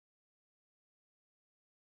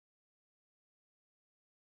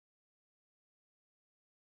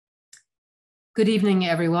Good evening,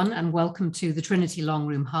 everyone, and welcome to the Trinity Long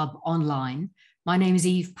Room Hub online. My name is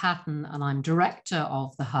Eve Patton, and I'm director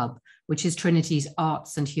of the Hub, which is Trinity's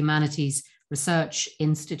Arts and Humanities Research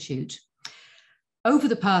Institute. Over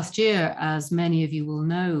the past year, as many of you will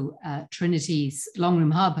know, Trinity's Long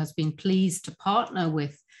Room Hub has been pleased to partner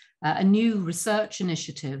with a new research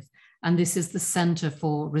initiative, and this is the Center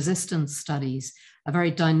for Resistance Studies, a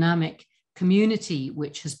very dynamic community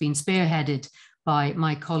which has been spearheaded by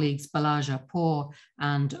my colleagues Balaja Poor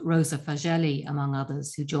and Rosa Fagelli, among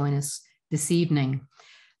others, who join us this evening.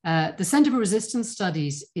 The Center for Resistance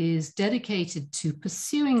Studies is dedicated to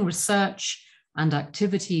pursuing research and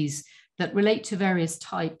activities that relate to various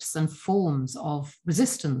types and forms of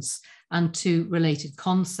resistance and to related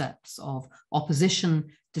concepts of opposition,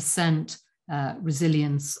 dissent,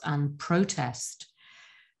 resilience, and protest.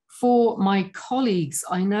 For my colleagues,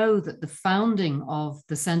 I know that the founding of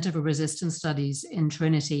the Center for Resistance Studies in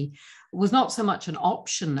Trinity was not so much an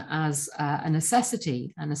option as a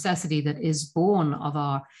necessity that is born of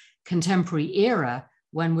our contemporary era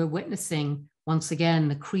when we're witnessing, once again,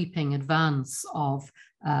 the creeping advance of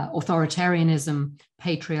authoritarianism,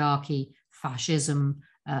 patriarchy, fascism,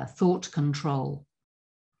 thought control.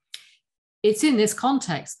 It's in this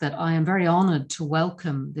context that I am very honored to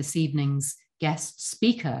welcome this evening's guest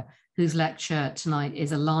speaker, whose lecture tonight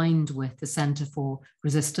is aligned with the Center for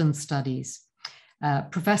Resistance Studies.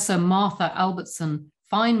 Professor Martha Albertson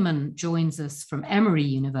Fineman joins us from Emory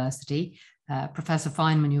University. Professor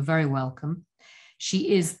Fineman, you're very welcome.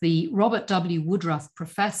 She is the Robert W. Woodruff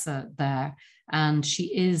Professor there, and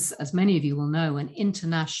she is, as many of you will know, an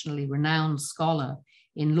internationally renowned scholar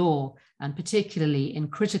in law, and particularly in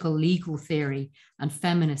critical legal theory and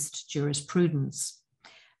feminist jurisprudence.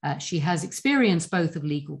 She has experience both of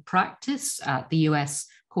legal practice at the US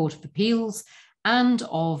Court of Appeals and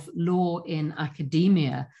of law in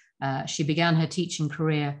academia. She began her teaching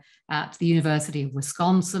career at the University of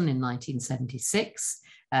Wisconsin in 1976.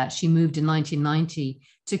 She moved in 1990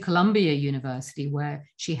 to Columbia University, where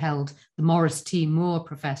she held the Maurice T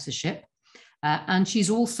Professorship. And she's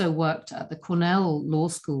also worked at the Cornell Law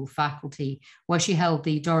School faculty, where she held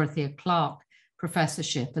the Dorothea Clarke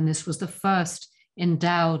Professorship. And this was the first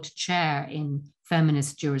endowed chair in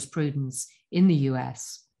feminist jurisprudence in the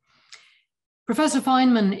US. Professor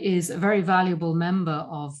Fineman is a very valuable member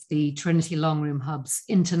of the Trinity Long Room Hub's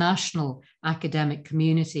international academic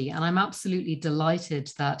community, and I'm absolutely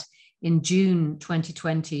delighted that in June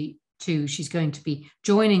 2022, she's going to be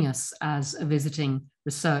joining us as a visiting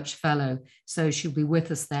research fellow, so she'll be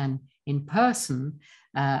with us then in person.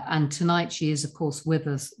 And tonight she is, of course, with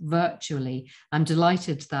us virtually. I'm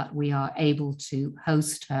delighted that we are able to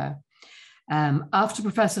host her. After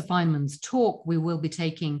Professor Fineman's talk, we will be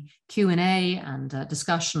taking Q&A and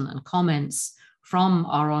discussion and comments from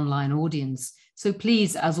our online audience. So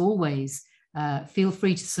please, as always, feel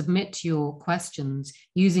free to submit your questions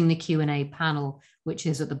using the Q&A panel, which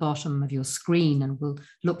is at the bottom of your screen, and we'll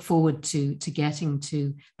look forward to getting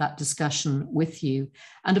to that discussion with you.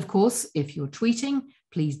 And of course, if you're tweeting,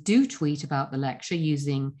 please do tweet about the lecture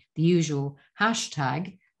using the usual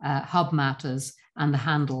hashtag HubMatters and the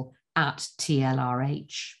handle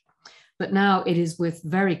 @TLRH. But now it is with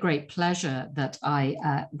very great pleasure that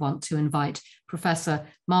I want to invite Professor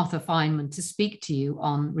Martha Fineman to speak to you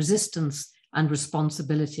on resistance and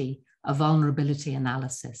responsibility, a vulnerability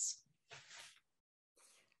analysis.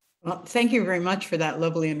 Well, thank you very much for that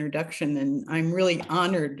lovely introduction, and I'm really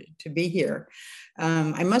honored to be here.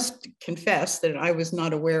 I must confess that I was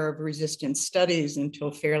not aware of resistance studies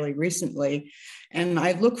until fairly recently, and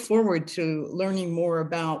I look forward to learning more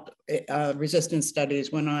about resistance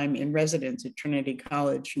studies when I'm in residence at Trinity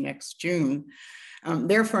College next June.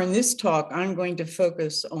 Therefore, in this talk, I'm going to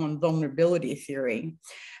focus on vulnerability theory.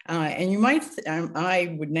 And you might,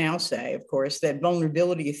 I would now say, of course, that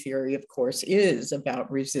vulnerability theory, of course, is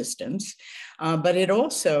about resistance, but it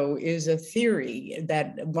also is a theory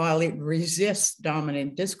that, while it resists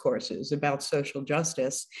dominant discourses about social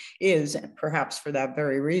justice, is, perhaps for that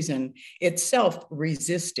very reason, itself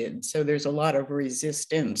resisted. So there's a lot of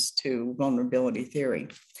resistance to vulnerability theory.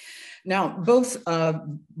 Now, both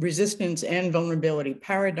resistance and vulnerability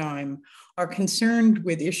paradigm are concerned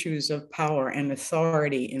with issues of power and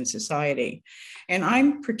authority in society. And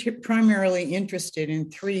I'm primarily interested in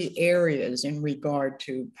three areas in regard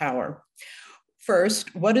to power.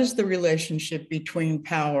 First, what is the relationship between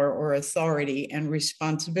power or authority and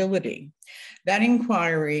responsibility? That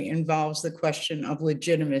inquiry involves the question of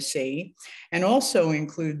legitimacy and also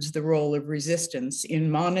includes the role of resistance in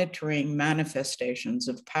monitoring manifestations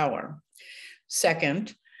of power.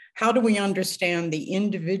 Second, How do we understand the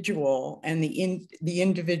individual and the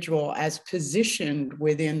individual as positioned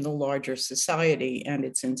within the larger society and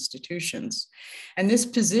its institutions? And this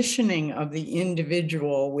positioning of the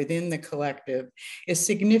individual within the collective is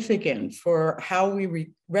significant for how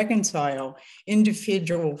we reconcile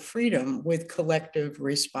individual freedom with collective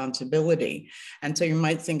responsibility. And so you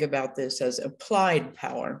might think about this as applied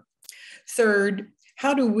power. Third,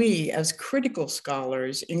 how do we, as critical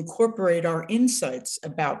scholars, incorporate our insights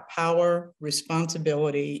about power,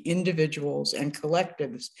 responsibility, individuals, and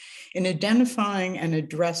collectives in identifying and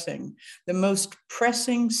addressing the most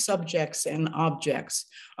pressing subjects and objects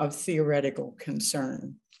of theoretical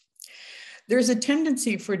concern? There's a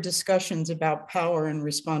tendency for discussions about power and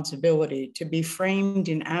responsibility to be framed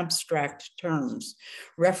in abstract terms,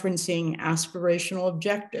 referencing aspirational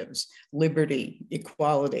objectives, liberty,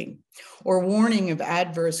 equality, or warning of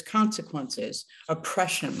adverse consequences,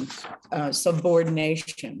 oppression,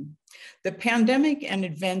 subordination. The pandemic and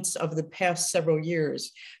events of the past several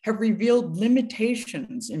years have revealed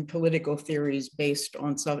limitations in political theories based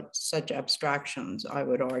on such abstractions, I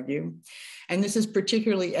would argue. And this is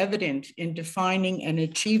particularly evident in defining and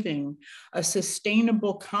achieving a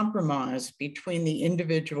sustainable compromise between the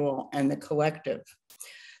individual and the collective.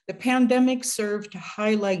 The pandemic served to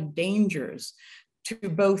highlight dangers to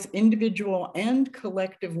both individual and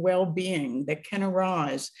collective well-being that can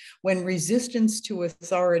arise when resistance to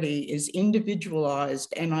authority is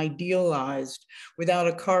individualized and idealized without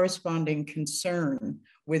a corresponding concern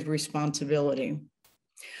with responsibility.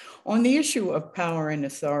 On the issue of power and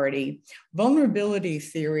authority, vulnerability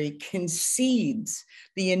theory concedes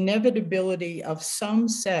the inevitability of some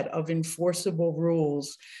set of enforceable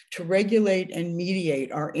rules to regulate and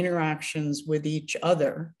mediate our interactions with each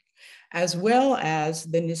other, as well as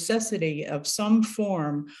the necessity of some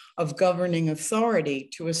form of governing authority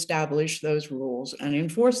to establish those rules and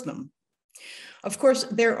enforce them. Of course,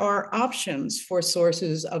 there are options for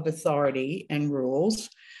sources of authority and rules.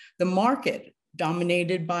 The market,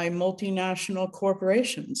 dominated by multinational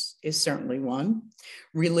corporations, is certainly one.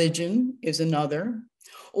 Religion is another.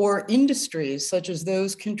 Or industries such as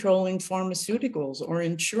those controlling pharmaceuticals or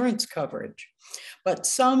insurance coverage. But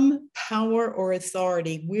some power or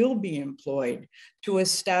authority will be employed to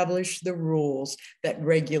establish the rules that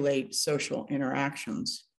regulate social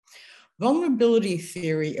interactions. Vulnerability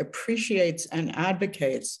theory appreciates and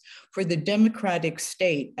advocates for the democratic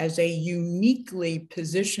state as a uniquely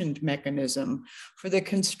positioned mechanism for the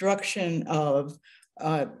construction of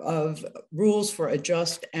rules for a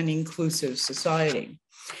just and inclusive society.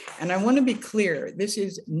 And I want to be clear, this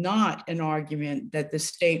is not an argument that the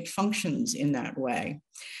state functions in that way,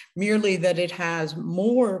 merely that it has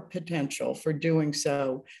more potential for doing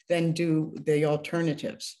so than do the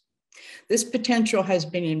alternatives. This potential has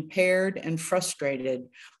been impaired and frustrated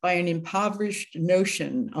by an impoverished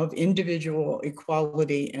notion of individual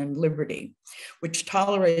equality and liberty, which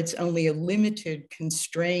tolerates only a limited,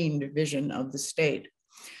 constrained vision of the state.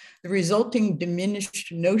 The resulting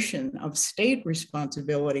diminished notion of state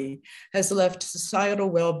responsibility has left societal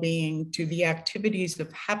well-being to the activities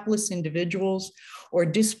of hapless individuals or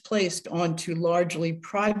displaced onto largely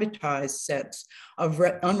privatized sets of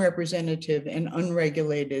unrepresentative and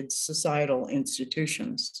unregulated societal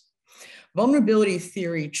institutions. Vulnerability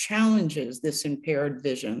theory challenges this impaired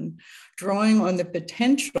vision, drawing on the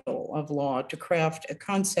potential of law to craft a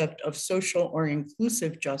concept of social or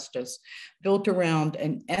inclusive justice built around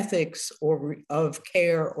an ethics of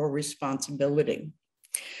care or responsibility.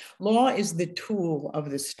 Law is the tool of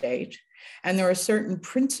the state, and there are certain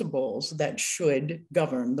principles that should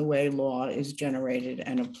govern the way law is generated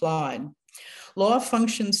and applied. Law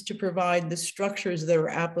functions to provide the structures that are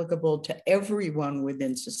applicable to everyone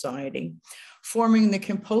within society, forming the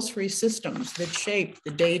compulsory systems that shape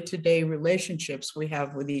the day-to-day relationships we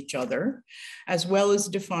have with each other, as well as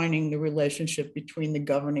defining the relationship between the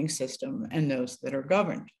governing system and those that are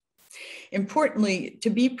governed. Importantly, to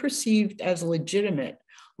be perceived as legitimate,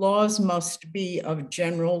 laws must be of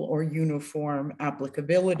general or uniform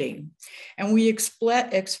applicability. And we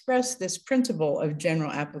express this principle of general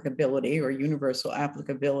applicability or universal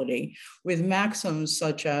applicability with maxims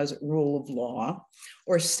such as rule of law,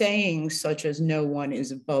 or sayings such as no one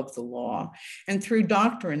is above the law, and through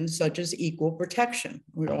doctrines such as equal protection.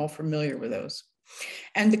 We're all familiar with those.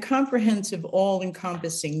 And the comprehensive,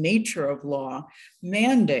 all-encompassing nature of law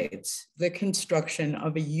mandates the construction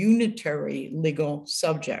of a unitary legal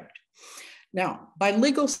subject. Now, by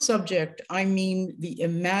legal subject, I mean the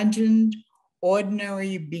imagined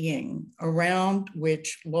ordinary being around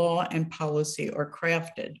which law and policy are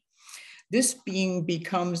crafted. This being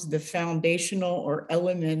becomes the foundational or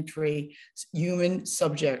elementary human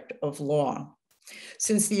subject of law.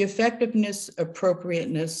 Since the effectiveness,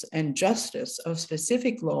 appropriateness, and justice of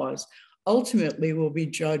specific laws ultimately will be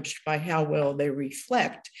judged by how well they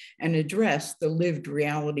reflect and address the lived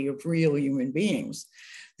reality of real human beings,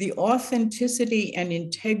 the authenticity and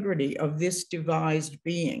integrity of this devised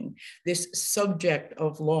being, this subject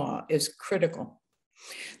of law, is critical.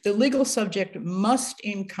 The legal subject must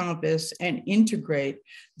encompass and integrate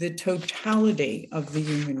the totality of the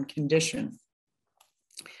human condition.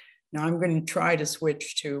 Now I'm going to try to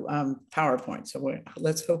switch to PowerPoint, so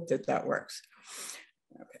let's hope that that works.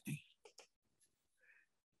 Okay.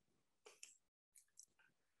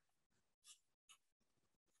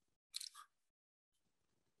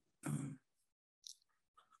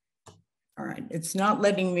 All right, it's not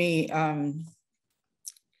letting me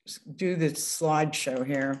do this slideshow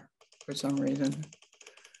here for some reason.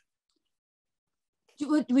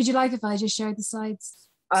 Would you like if I just shared the slides?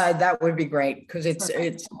 That would be great, because it's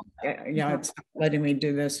letting me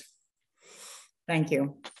do this. Thank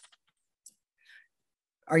you.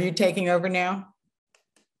 Are you taking over now?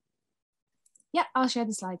 Yeah, I'll share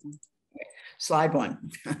the slides. Slide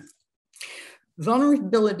one.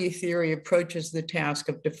 Vulnerability theory approaches the task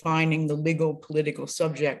of defining the legal political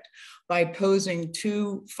subject by posing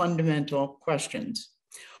two fundamental questions.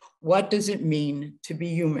 What does it mean to be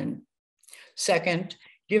human? Second,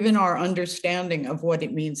 given our understanding of what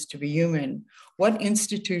it means to be human, what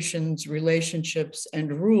institutions, relationships,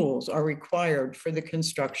 and rules are required for the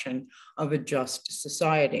construction of a just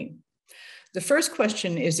society? The first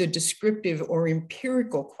question is a descriptive or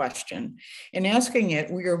empirical question. In asking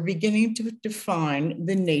it, we are beginning to define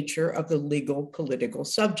the nature of the legal political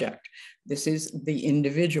subject. This is the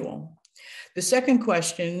individual. The second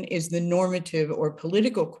question is the normative or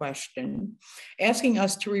political question, asking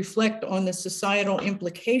us to reflect on the societal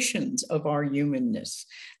implications of our humanness.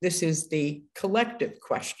 This is the collective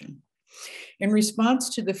question. In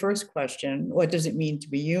response to the first question, what does it mean to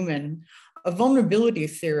be human? A vulnerability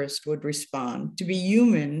theorist would respond, to be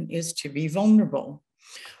human is to be vulnerable.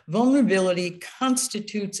 Vulnerability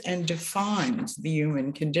constitutes and defines the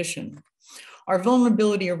human condition. Our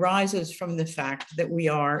vulnerability arises from the fact that we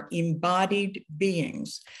are embodied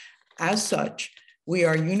beings. As such, we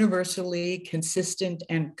are universally consistent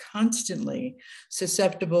and constantly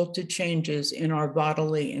susceptible to changes in our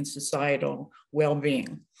bodily and societal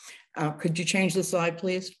well-being. Could you change the slide,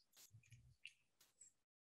 please?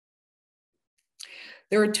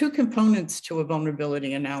 There are two components to a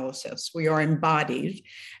vulnerability analysis. We are embodied,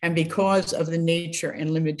 and because of the nature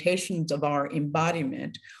and limitations of our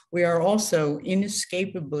embodiment, we are also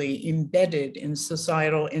inescapably embedded in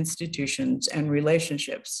societal institutions and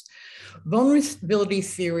relationships. Vulnerability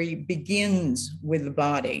theory begins with the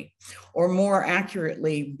body, or more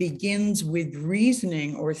accurately, begins with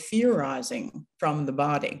reasoning or theorizing from the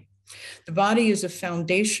body. The body is a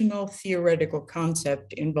foundational theoretical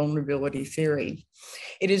concept in vulnerability theory.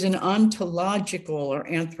 It is an ontological or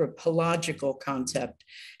anthropological concept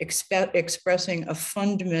expressing a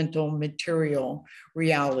fundamental material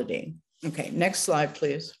reality. Okay, next slide,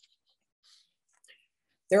 please.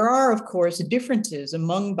 There are, of course, differences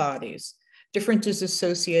among bodies, differences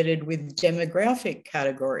associated with demographic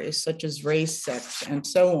categories such as race, sex, and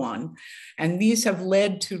so on. And these have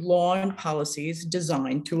led to law and policies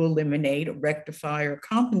designed to eliminate, rectify, or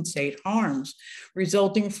compensate harms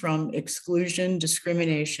resulting from exclusion,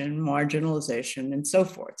 discrimination, marginalization, and so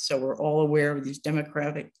forth. So we're all aware of these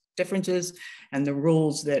demographic differences and the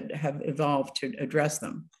rules that have evolved to address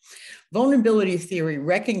them. Vulnerability theory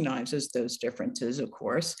recognizes those differences, of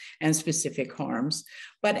course, and specific harms,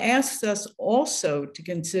 but asks us also to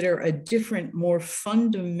consider a different, more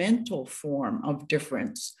fundamental form of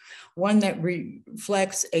difference, one that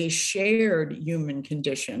reflects a shared human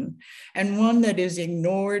condition, and one that is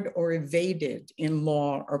ignored or evaded in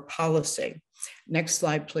law or policy. Next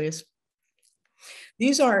slide, please.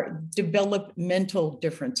 These are developmental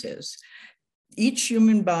differences. Each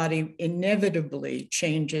human body inevitably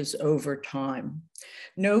changes over time.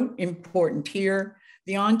 Note, important here,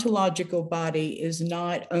 the ontological body is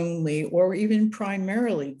not only or even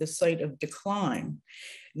primarily the site of decline,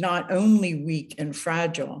 not only weak and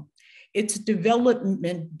fragile. Its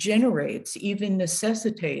development generates, even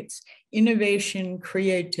necessitates, innovation,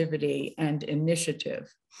 creativity, and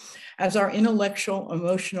initiative. As our intellectual,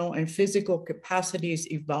 emotional, and physical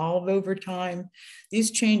capacities evolve over time, these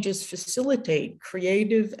changes facilitate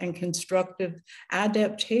creative and constructive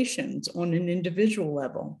adaptations on an individual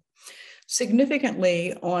level.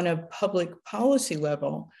 Significantly, on a public policy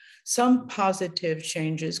level, some positive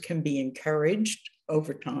changes can be encouraged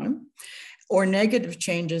over time, or negative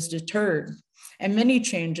changes deterred. And many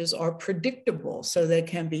changes are predictable, so they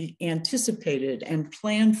can be anticipated and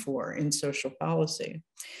planned for in social policy.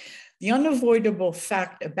 The unavoidable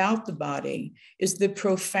fact about the body is that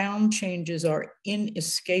profound changes are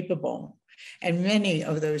inescapable, and many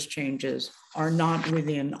of those changes are not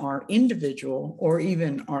within our individual or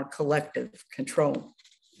even our collective control.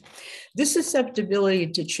 This susceptibility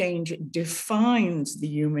to change defines the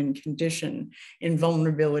human condition in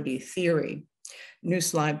vulnerability theory. New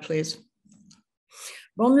slide, please.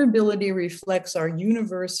 Vulnerability reflects our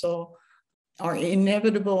universal, our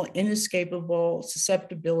inevitable, inescapable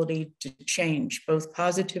susceptibility to change, both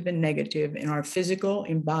positive and negative, in our physical,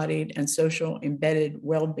 embodied, and social embedded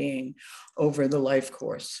well-being over the life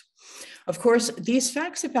course. Of course, these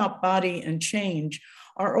facts about body and change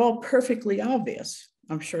are all perfectly obvious.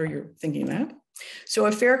 I'm sure you're thinking that. So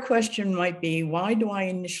a fair question might be, why do I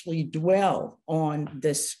initially dwell on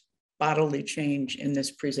this bodily change in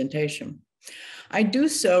this presentation? I do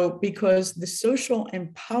so because the social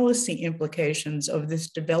and policy implications of this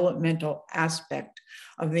developmental aspect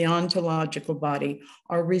of the ontological body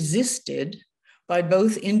are resisted by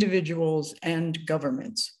both individuals and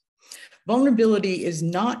governments. Vulnerability is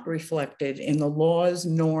not reflected in the laws,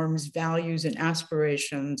 norms, values, and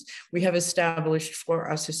aspirations we have established for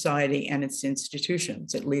our society and its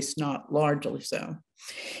institutions, at least not largely so.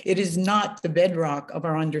 It is not the bedrock of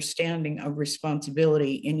our understanding of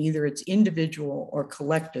responsibility in either its individual or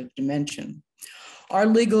collective dimension. Our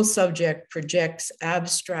legal subject projects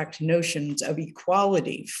abstract notions of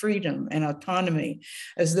equality, freedom, and autonomy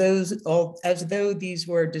as though these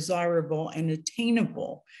were desirable and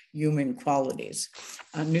attainable human qualities.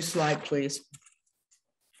 New slide, please.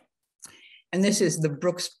 And this is the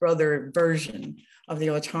Brooks brother version of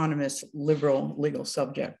the autonomous liberal legal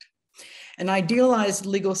subject. An idealized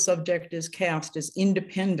legal subject is cast as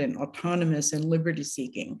independent, autonomous, and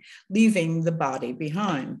liberty-seeking, leaving the body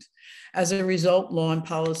behind. As a result, law and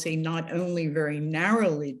policy not only very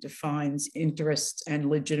narrowly defines interests and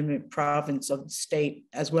legitimate province of the state,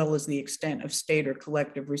 as well as the extent of state or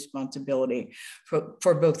collective responsibility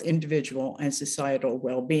for both individual and societal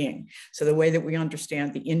well-being. So the way that we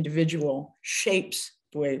understand the individual shapes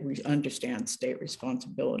the way we understand state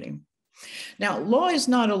responsibility. Now, law is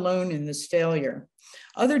not alone in this failure.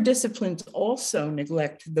 Other disciplines also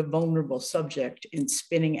neglect the vulnerable subject in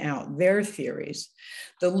spinning out their theories.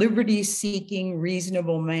 The liberty-seeking,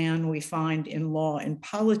 reasonable man we find in law and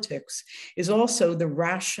politics is also the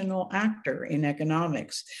rational actor in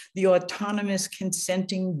economics, the autonomous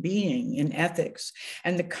consenting being in ethics,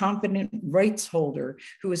 and the competent rights holder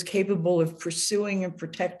who is capable of pursuing and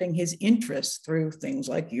protecting his interests through things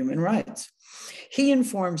like human rights. He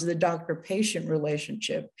informs the doctor-patient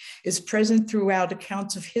relationship, is present throughout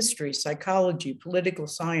accounts of history, psychology, political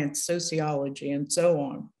science, sociology, and so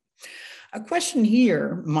on. A question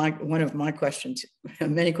here, one of my questions,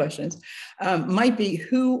 many questions, might be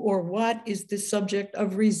who or what is the subject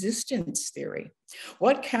of resistance theory?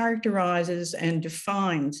 What characterizes and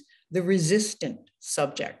defines the resistant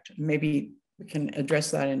subject? Maybe we can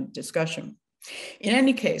address that in discussion. In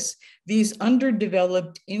any case, these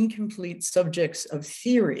underdeveloped, incomplete subjects of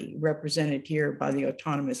theory, represented here by the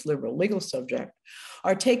autonomous liberal legal subject,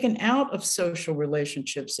 are taken out of social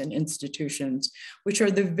relationships and institutions, which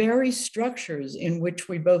are the very structures in which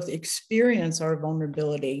we both experience our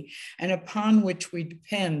vulnerability and upon which we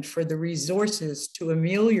depend for the resources to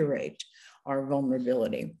ameliorate our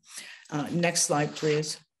vulnerability. Next slide,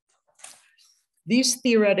 please. These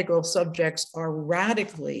theoretical subjects are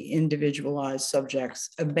radically individualized subjects,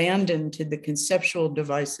 abandoned to the conceptual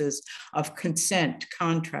devices of consent,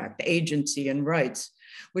 contract, agency, and rights,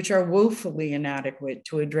 which are woefully inadequate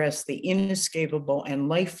to address the inescapable and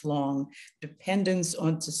lifelong dependence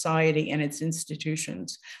on society and its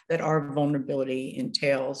institutions that our vulnerability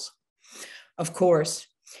entails. Of course,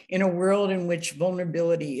 in a world in which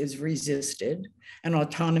vulnerability is resisted and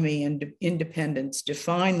autonomy and independence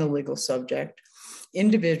define the legal subject,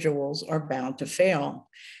 individuals are bound to fail.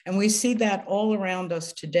 And we see that all around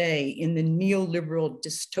us today in the neoliberal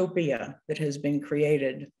dystopia that has been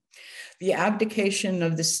created. The abdication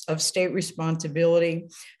of state responsibility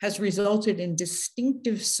has resulted in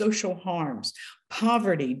distinctive social harms,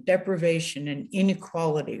 poverty, deprivation, and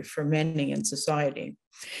inequality for many in society.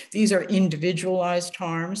 These are individualized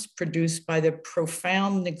harms produced by the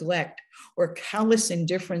profound neglect or callous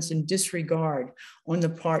indifference and disregard on the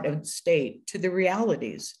part of the state to the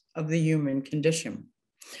realities of the human condition.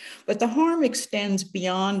 But the harm extends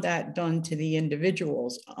beyond that done to the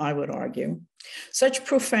individuals, I would argue. Such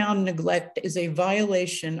profound neglect is a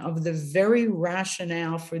violation of the very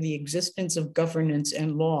rationale for the existence of governance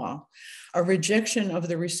and law, a rejection of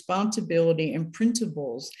the responsibility and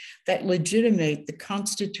principles that legitimate the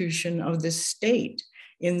constitution of the state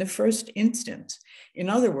in the first instance. In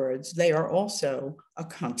other words, they are also a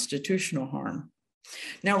constitutional harm.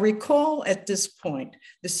 Now, recall at this point,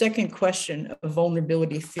 the second question of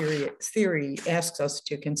vulnerability theory asks us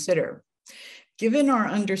to consider. Given our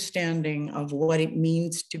understanding of what it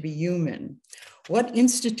means to be human, what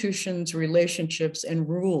institutions, relationships, and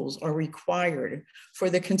rules are required for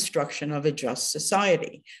the construction of a just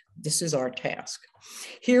society? This is our task.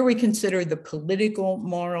 Here we consider the political,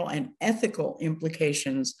 moral, and ethical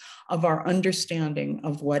implications of our understanding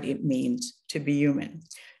of what it means to be human.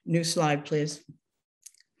 New slide, please.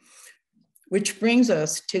 Which brings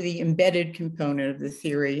us to the embedded component of the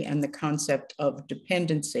theory and the concept of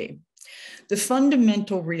dependency. The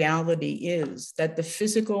fundamental reality is that the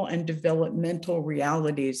physical and developmental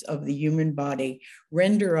realities of the human body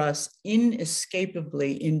render us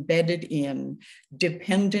inescapably embedded in,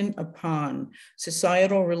 dependent upon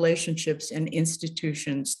societal relationships and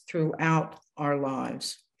institutions throughout our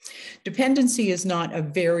lives. Dependency is not a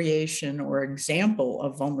variation or example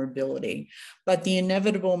of vulnerability, but the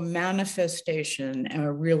inevitable manifestation and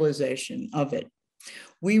a realization of it.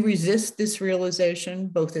 We resist this realization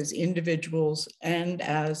both as individuals and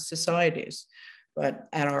as societies, but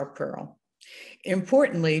at our peril.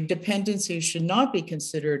 Importantly, dependency should not be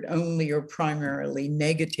considered only or primarily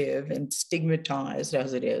negative and stigmatized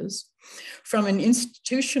as it is. From an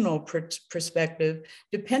institutional perspective,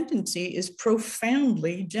 dependency is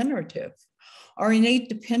profoundly generative. Our innate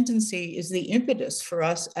dependency is the impetus for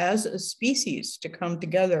us as a species to come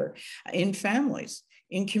together in families,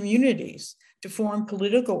 in communities, to form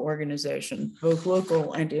political organizations, both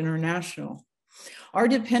local and international. Our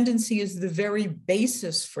dependency is the very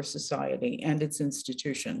basis for society and its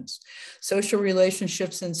institutions. Social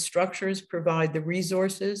relationships and structures provide the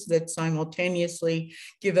resources that simultaneously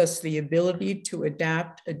give us the ability to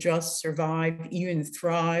adapt, adjust, survive, even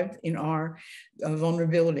thrive in our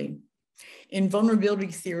vulnerability. In vulnerability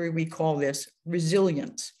theory, we call this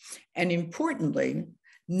resilience. And importantly,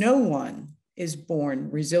 no one is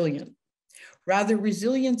born resilient. Rather,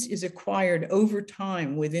 resilience is acquired over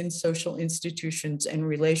time within social institutions and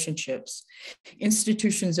relationships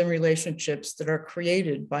that are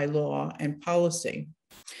created by law and policy.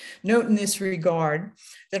 Note in this regard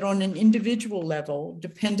that on an individual level,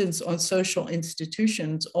 dependence on social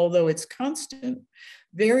institutions, although it's constant,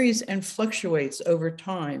 varies and fluctuates over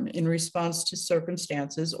time in response to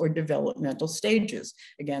circumstances or developmental stages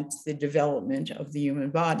against the development of the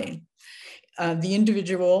human body. The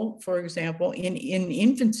individual, for example, in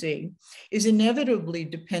infancy, is inevitably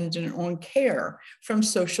dependent on care from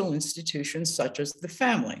social institutions such as the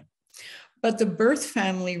family. But the birth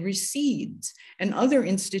family recedes, and other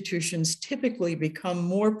institutions typically become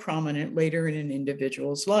more prominent later in an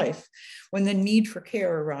individual's life, when the need for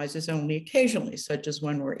care arises only occasionally, such as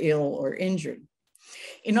when we're ill or injured.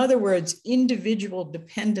 In other words, individual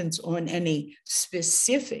dependence on any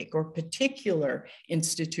specific or particular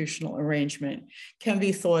institutional arrangement can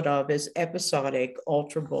be thought of as episodic,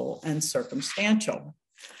 alterable, and circumstantial.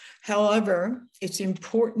 However, it's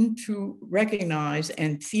important to recognize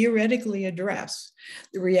and theoretically address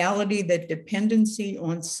the reality that dependency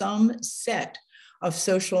on some set of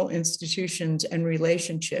social institutions and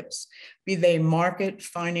relationships, be they market,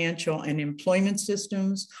 financial, and employment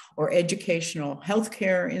systems, or educational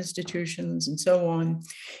healthcare institutions, and so on,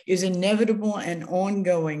 is inevitable and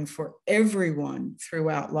ongoing for everyone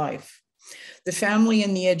throughout life. The family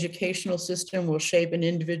and the educational system will shape an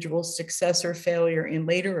individual's success or failure in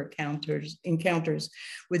later encounters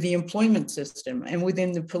with the employment system and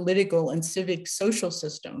within the political and civic social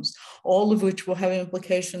systems, all of which will have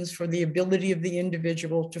implications for the ability of the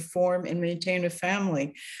individual to form and maintain a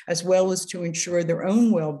family, as well as to ensure their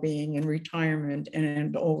own well-being in retirement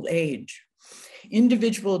and old age.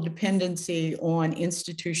 Individual dependency on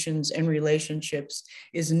institutions and relationships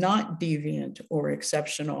is not deviant or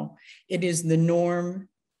exceptional. It is the norm.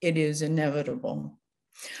 It is inevitable.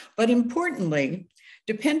 But importantly,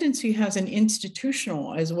 dependency has an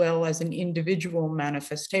institutional as well as an individual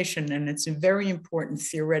manifestation, and it's very important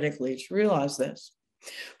theoretically to realize this.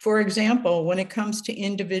 For example, when it comes to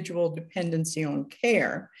individual dependency on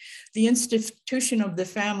care, the institution of the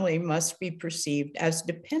family must be perceived as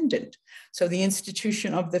dependent. So the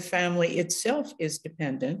institution of the family itself is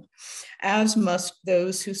dependent, as must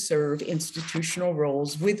those who serve institutional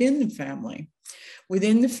roles within the family.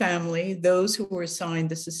 Within the family, those who are assigned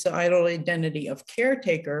the societal identity of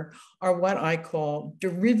caretaker are what I call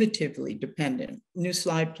derivatively dependent. New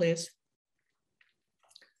slide, please.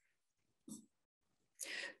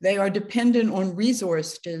 They are dependent on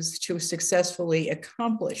resources to successfully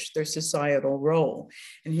accomplish their societal role.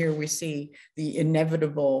 And here we see the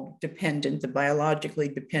inevitable dependent, the biologically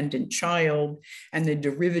dependent child, and the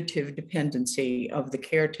derivative dependency of the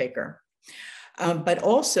caretaker. But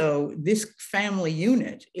also, this family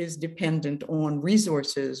unit is dependent on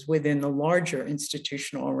resources within the larger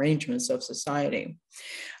institutional arrangements of society.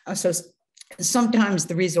 So sometimes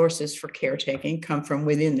the resources for caretaking come from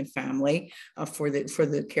within the family for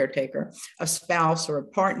the caretaker. A spouse or a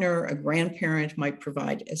partner, a grandparent might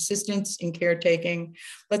provide assistance in caretaking,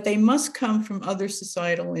 but they must come from other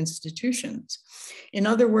societal institutions. In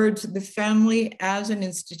other words, the family as an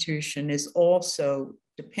institution is also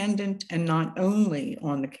dependent and not only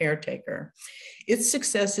on the caretaker. Its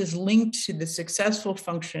success is linked to the successful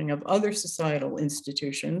functioning of other societal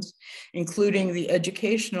institutions, including the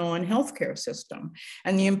educational and healthcare system,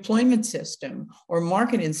 and the employment system, or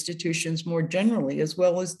market institutions more generally, as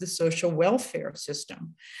well as the social welfare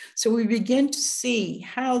system. So we begin to see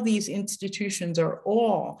how these institutions are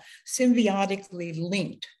all symbiotically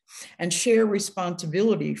linked and share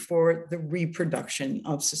responsibility for the reproduction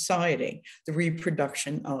of society, the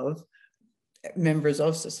reproduction of members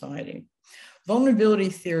of society. Vulnerability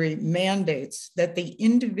theory mandates that the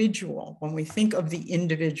individual, when we think of the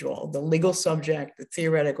individual, the legal subject, the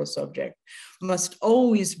theoretical subject, must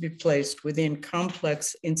always be placed within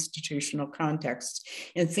complex institutional contexts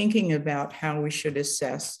in thinking about how we should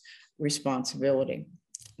assess responsibility.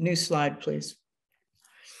 New slide, please.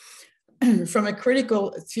 From a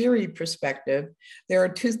critical theory perspective, there are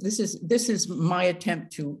two, this is my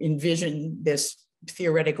attempt to envision this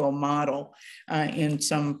theoretical model in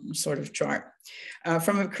some sort of chart.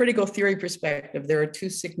 From a critical theory perspective, there are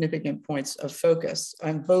two significant points of focus,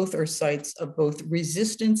 and both are sites of both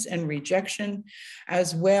resistance and rejection,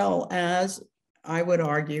 as well as, I would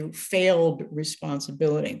argue, failed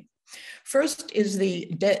responsibility. First is the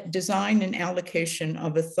design and allocation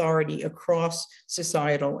of authority across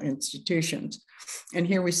societal institutions. And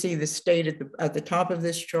here we see the state at the top of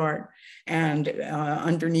this chart, and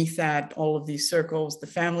underneath that, all of these circles, the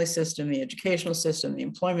family system, the educational system, the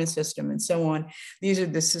employment system, and so on. These are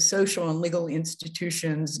the social and legal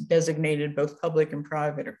institutions designated both public and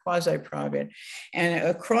private or quasi-private. And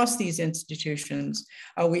across these institutions,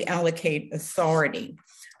 we allocate authority.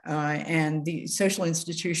 And the social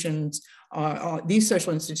institutions, these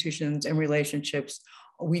social institutions and relationships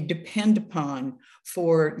we depend upon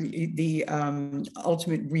for the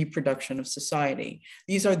ultimate reproduction of society.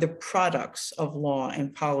 These are the products of law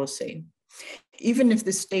and policy. Even if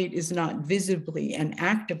the state is not visibly and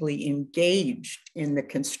actively engaged in the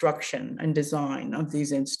construction and design of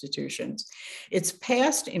these institutions, its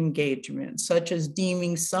past engagement, such as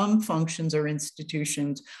deeming some functions or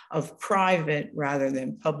institutions of private rather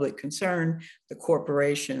than public concern, the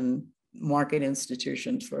corporation, market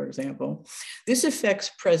institutions, for example, this affects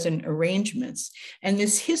present arrangements. And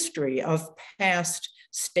this history of past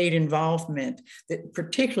state involvement, that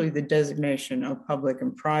particularly the designation of public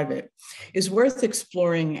and private, is worth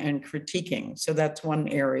exploring and critiquing. So that's one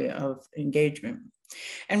area of engagement.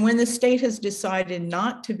 And when the state has decided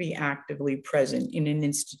not to be actively present in an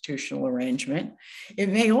institutional arrangement, it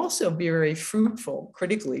may also be very fruitful,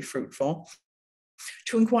 critically fruitful,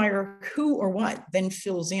 to inquire who or what then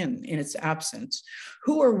fills in its absence.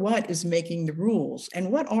 Who or what is making the rules,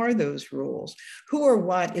 and what are those rules? Who or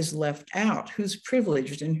what is left out? Who's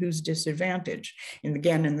privileged and who's disadvantaged? And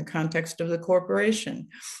again, in the context of the corporation,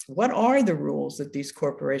 what are the rules that these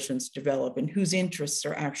corporations develop and whose interests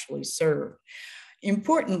are actually served?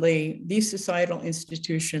 Importantly, these societal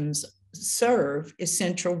institutions serve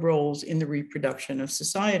essential roles in the reproduction of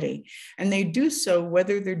society. And they do so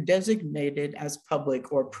whether they're designated as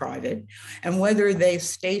public or private, and whether the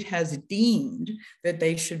state has deemed that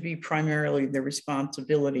they should be primarily the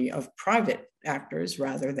responsibility of private actors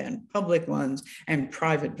rather than public ones, and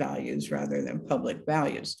private values rather than public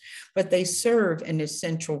values. But they serve an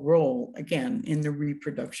essential role, again, in the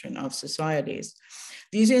reproduction of societies.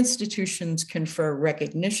 These institutions confer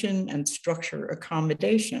recognition and structure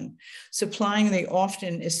accommodation, supplying the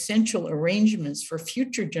often essential arrangements for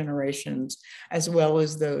future generations, as well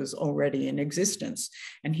as those already in existence.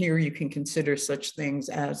 And here you can consider such things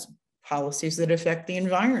as policies that affect the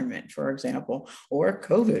environment, for example, or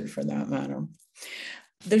COVID for that matter.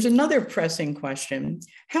 There's another pressing question.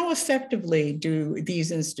 How effectively do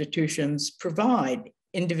these institutions provide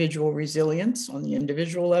individual resilience on the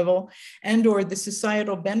individual level, and or the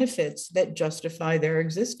societal benefits that justify their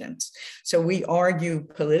existence. So we argue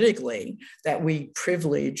politically that we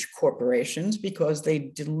privilege corporations because they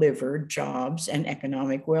deliver jobs and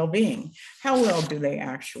economic well-being. How well do they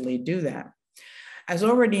actually do that? As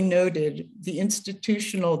already noted, these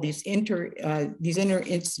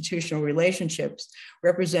interinstitutional relationships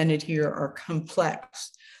represented here are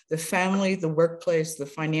complex. The family, the workplace, the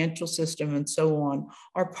financial system, and so on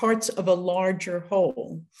are parts of a larger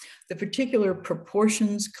whole. The particular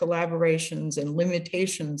proportions, collaborations, and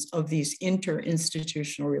limitations of these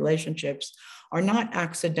interinstitutional relationships are not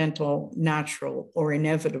accidental, natural, or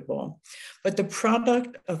inevitable, but the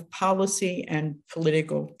product of policy and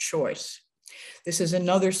political choice. This is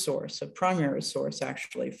another source, a primary source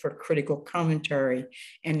actually, for critical commentary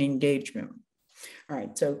and engagement. All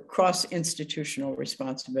right, so cross-institutional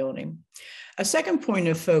responsibility. A second point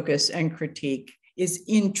of focus and critique is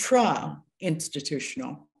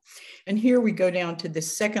intra-institutional. And here we go down to the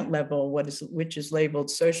second level, which is labeled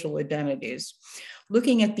social identities,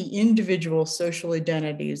 looking at the individual social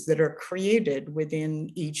identities that are created within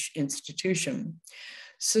each institution.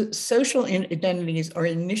 So social identities are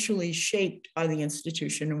initially shaped by the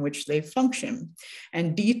institution in which they function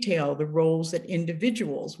and detail the roles that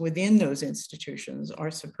individuals within those institutions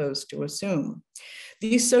are supposed to assume.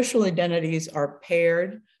 These social identities are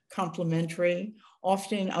paired, complementary,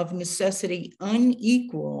 often of necessity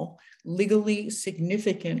unequal, legally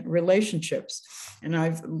significant relationships. And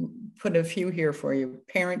I've put a few here for you: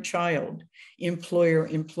 parent-child,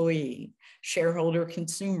 employer-employee,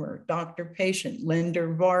 shareholder-consumer, doctor-patient,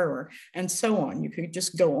 lender-borrower, and so on. You could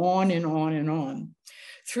just go on and on and on.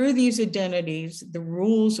 Through these identities, the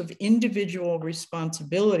rules of individual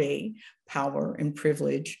responsibility, power, and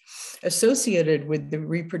privilege associated with the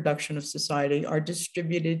reproduction of society are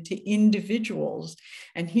distributed to individuals.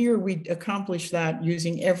 And here we accomplish that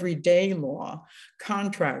using everyday law,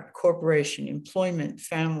 contract, corporation, employment,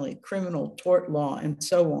 family, criminal, tort law, and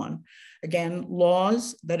so on. Again,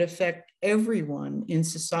 laws that affect everyone in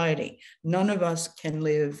society. None of us can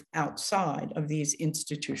live outside of these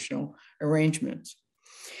institutional arrangements.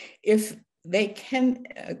 If they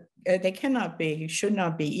cannot be, should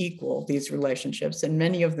not be equal, these relationships, and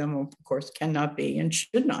many of them, of course, cannot be and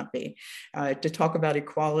should not be. To talk about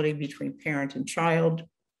equality between parent and child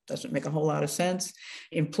doesn't make a whole lot of sense.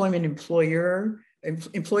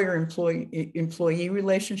 Employer-employee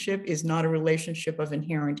relationship is not a relationship of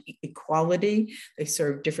inherent equality. They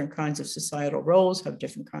serve different kinds of societal roles, have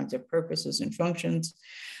different kinds of purposes and functions.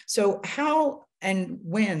 So how and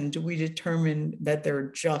when do we determine that they're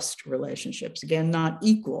just relationships? Again, not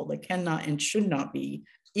equal. They cannot and should not be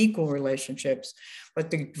equal relationships, but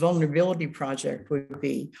the vulnerability project would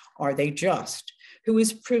be, are they just? Who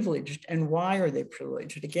is privileged and why are they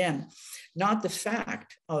privileged? Again, not the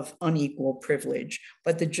fact of unequal privilege,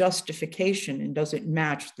 but the justification, and does it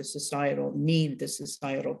match the societal need, the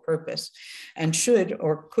societal purpose? And should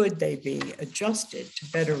or could they be adjusted to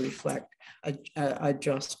better reflect a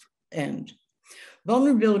just end?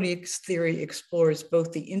 Vulnerability theory explores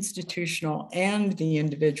both the institutional and the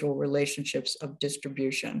individual relationships of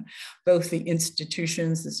distribution, both the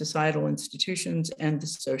institutions, the societal institutions, and the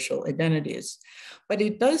social identities. But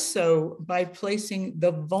it does so by placing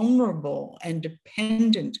the vulnerable and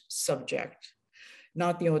dependent subject,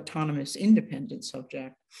 not the autonomous independent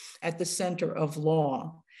subject, at the center of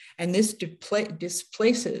law. And this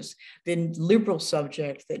displaces the liberal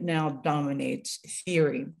subject that now dominates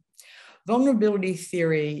theory. Vulnerability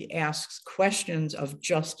theory asks questions of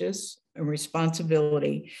justice and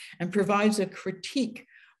responsibility and provides a critique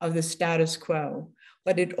of the status quo,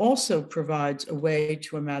 but it also provides a way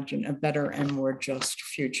to imagine a better and more just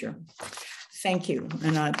future. Thank you,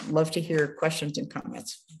 and I'd love to hear questions and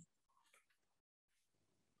comments.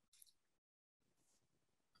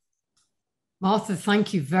 Martha,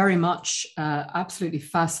 thank you very much. Absolutely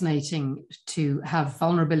fascinating to have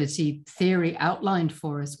vulnerability theory outlined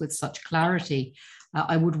for us with such clarity.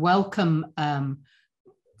 I would welcome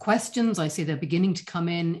questions. I see they're beginning to come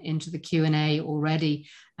into the Q&A already.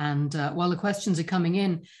 And while the questions are coming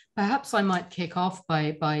in, perhaps I might kick off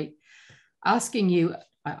by asking you,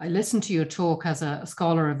 I listened to your talk as a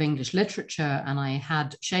scholar of English literature, and I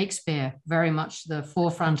had Shakespeare very much to the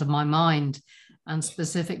forefront of my mind, and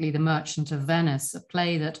specifically The Merchant of Venice, a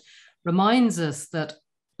play that reminds us that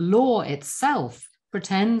law itself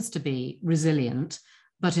pretends to be resilient,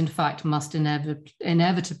 but in fact must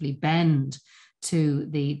inevitably bend to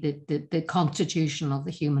the constitution of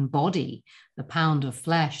the human body, the pound of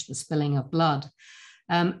flesh, the spilling of blood.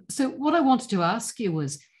 So what I wanted to ask you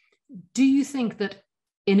was, do you think that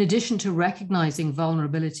in addition to recognizing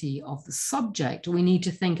vulnerability of the subject, we need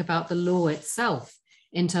to think about the law itself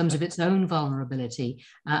in terms of its own vulnerability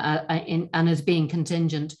and as being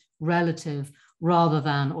contingent, relative, rather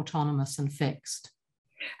than autonomous and fixed.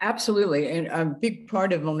 Absolutely. And a big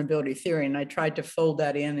part of vulnerability theory, and I tried to fold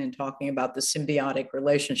that in talking about the symbiotic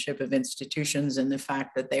relationship of institutions and the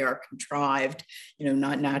fact that they are contrived,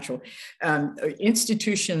 not natural.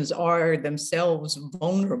 Institutions are themselves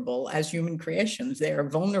vulnerable as human creations. They are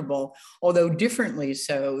vulnerable, although differently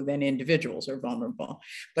so than individuals are vulnerable.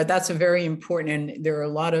 But that's a very important, and there are a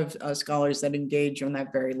lot of scholars that engage on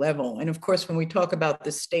that very level. And of course, when we talk about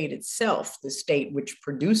the state itself, the state which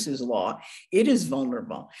produces law, it is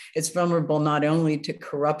vulnerable. It's vulnerable not only to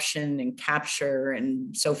corruption and capture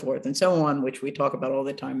and so forth and so on, which we talk about all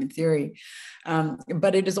the time in theory,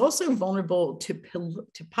 but it is also vulnerable to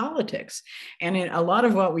politics. And in a lot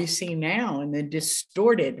of what we see now in the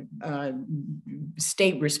distorted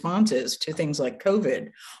state responses to things like COVID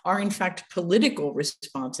are in fact political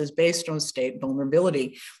responses based on state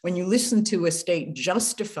vulnerability. When you listen to a state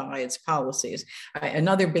justify its policies,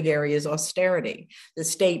 another big area is austerity. The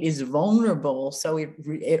state is vulnerable, so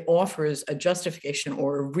it offers a justification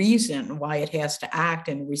or a reason why it has to act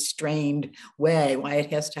in a restrained way, why it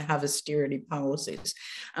has to have austerity policies.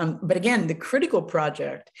 But again, the critical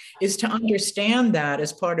project is to understand that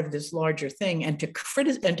as part of this larger thing and to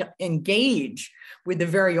engage with the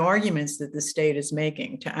very arguments that the state is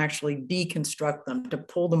making, to actually deconstruct them, to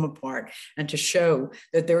pull them apart, and to show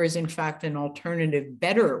that there is in fact an alternative,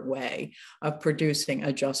 better way of producing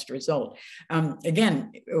a just result.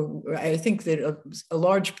 Again, I think that a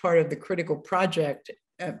large part of the critical project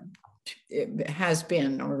it has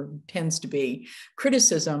been or tends to be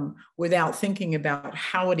criticism without thinking about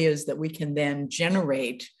how it is that we can then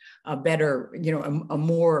generate a better,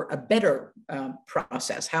 a better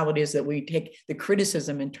process, how it is that we take the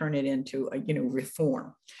criticism and turn it into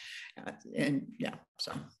reform.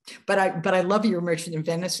 But I love your Merchant of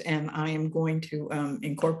Venice, and I am going to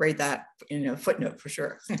incorporate that in a footnote for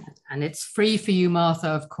sure. And it's free for you, Martha,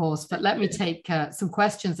 of course, but let me take some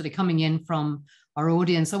questions that are coming in from our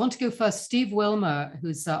audience. I want to go first. Steve Wilmer,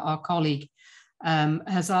 who's our colleague,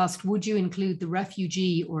 has asked, would you include the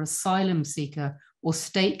refugee or asylum seeker or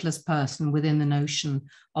stateless person within the notion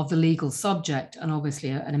of the legal subject? And obviously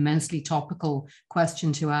an immensely topical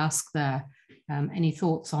question to ask there. Any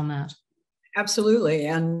thoughts on that? Absolutely.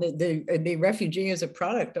 And the refugee is a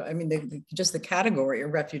product, just the category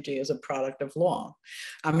of refugee is a product of law.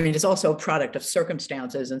 It's also a product of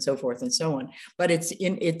circumstances and so forth and so on, but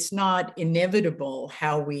it's not inevitable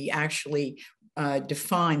how we actually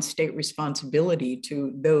define state responsibility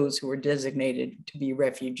to those who are designated to be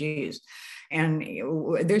refugees. And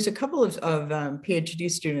there's a couple of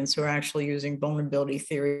PhD students who are actually using vulnerability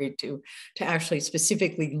theory to actually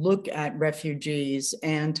specifically look at refugees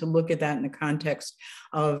and to look at that in the context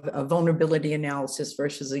of a vulnerability analysis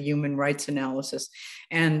versus a human rights analysis.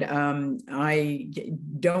 And I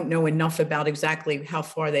don't know enough about exactly how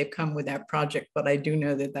far they've come with that project, but I do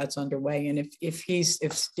know that that's underway. And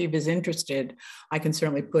if Steve is interested, I can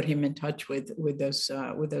certainly put him in touch with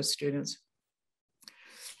those students.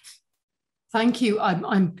 Thank you.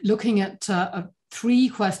 I'm looking at 3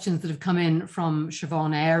 questions that have come in from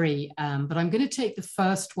Siobhan Airy, but I'm going to take the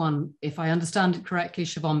first one, if I understand it correctly,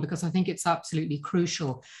 Siobhan, because I think it's absolutely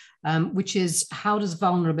crucial, which is, how does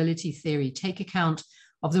vulnerability theory take account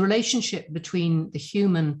of the relationship between the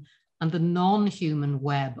human and the non-human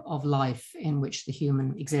web of life in which the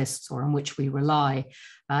human exists or on which we rely?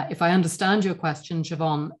 If I understand your question,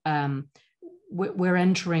 Siobhan, we're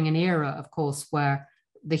entering an era, of course, where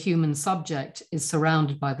the human subject is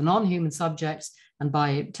surrounded by the non-human subjects and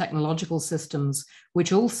by technological systems,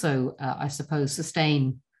 which also, I suppose,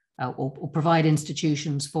 sustain or provide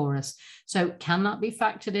institutions for us. So can that be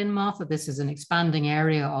factored in, Martha? This is an expanding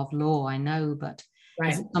area of law, I know, but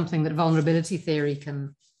right. Is it something that vulnerability theory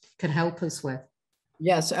can help us with?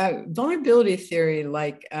 Yes, vulnerability theory,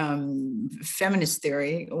 like feminist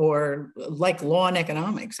theory or like law and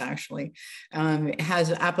economics, actually,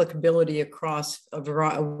 has applicability across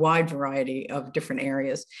a wide variety of different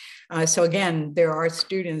areas. So again, there are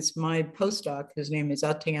students, my postdoc, whose name is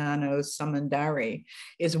Atiano Samandari,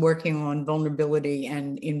 is working on vulnerability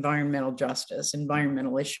and environmental justice,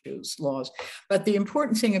 environmental issues, laws. But the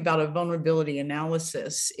important thing about a vulnerability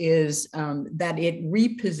analysis is that it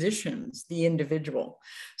repositions the individual. individual,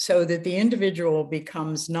 so that the individual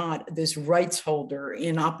becomes not this rights holder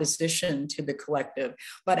in opposition to the collective,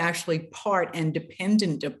 but actually part and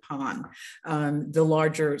dependent upon the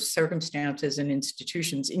larger circumstances and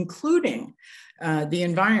institutions, including the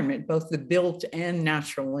environment, both the built and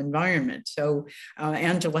natural environment. So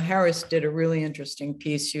Angela Harris did a really interesting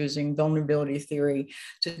piece using vulnerability theory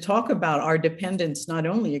to talk about our dependence, not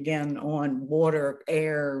only again on water,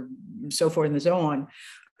 air, so forth and so on,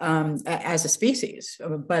 as a species,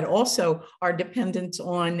 but also our dependence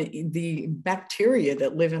on the bacteria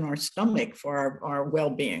that live in our stomach for our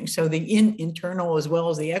well-being. So the internal as well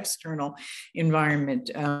as the external environment.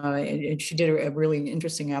 And she did a really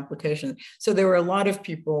interesting application. So there were a lot of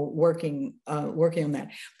people working on that.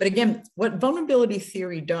 But again, what vulnerability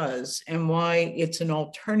theory does and why it's an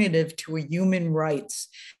alternative to a human rights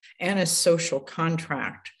and a social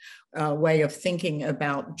contract way of thinking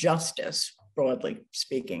about justice, broadly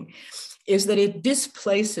speaking, is that it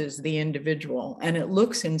displaces the individual and it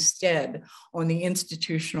looks instead on the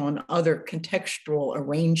institutional and other contextual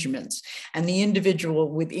arrangements, and the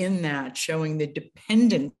individual within that showing the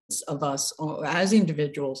dependence of us as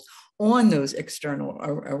individuals on those external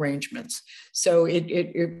arrangements. So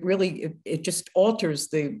it really just alters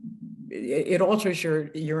your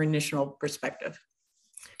initial perspective.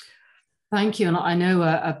 Thank you. And I know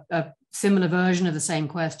a similar version of the same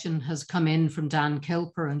question has come in from Dan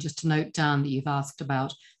Kilper. And just to note, Dan, that you've asked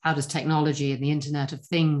about how does technology and the Internet of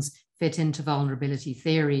Things fit into vulnerability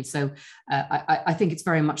theory? So I think it's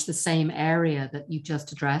very much the same area that you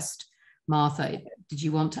just addressed. Martha, did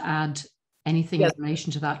you want to add anything in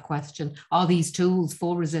relation to that question? Are these tools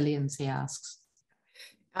for resilience, he asks?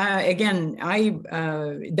 Again,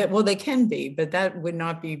 they can be, but that would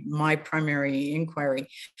not be my primary inquiry.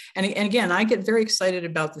 And again, I get very excited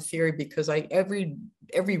about the theory because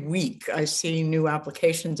every week I see new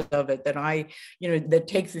applications of it that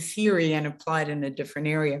take the theory and apply it in a different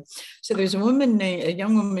area. So there's a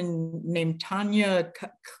young woman named Tanya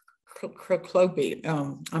Cloby.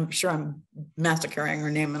 I'm sure I'm massacring her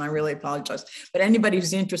name and I really apologize, but anybody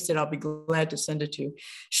who's interested, I'll be glad to send it to you.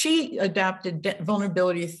 She adapted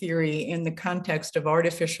vulnerability theory in the context of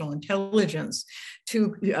artificial intelligence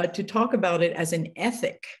to talk about it as an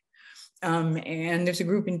ethic. And there's a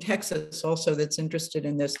group in Texas also that's interested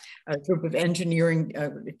in this, a group of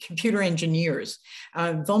computer engineers,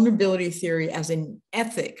 vulnerability theory as an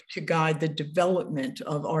ethic to guide the development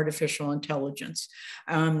of artificial intelligence,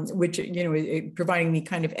 which, providing the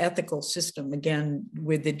kind of ethical system, again,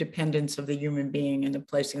 with the dependence of the human being and the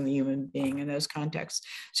placing of the human being in those contexts.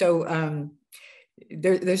 So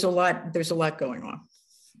there's a lot going on.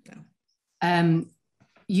 Yeah.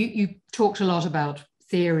 You talked a lot about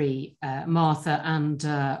theory, Martha, and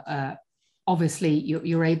obviously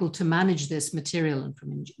you're able to manage this material, and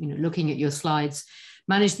from looking at your slides,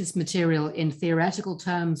 manage this material in theoretical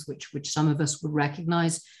terms, which some of us would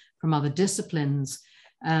recognize from other disciplines.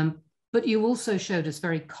 But you also showed us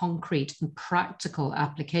very concrete and practical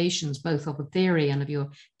applications, both of the theory and of your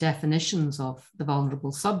definitions of the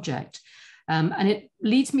vulnerable subject. And it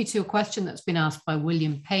leads me to a question that's been asked by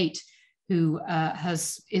William Pate, who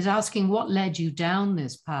is asking what led you down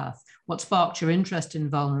this path, what sparked your interest in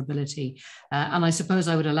vulnerability. And I suppose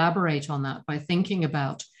I would elaborate on that by thinking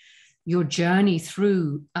about your journey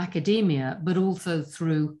through academia, but also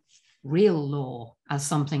through real law as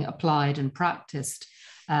something applied and practiced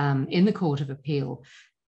in the Court of Appeal.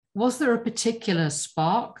 Was there a particular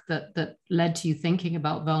spark that led to you thinking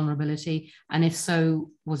about vulnerability? And if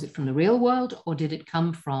so, was it from the real world, or did it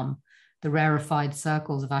come from the rarefied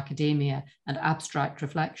circles of academia and abstract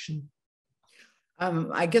reflection?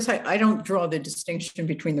 I guess I don't draw the distinction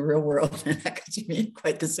between the real world and academia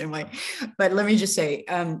quite the same way. But let me just say,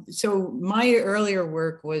 so my earlier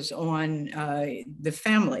work was on the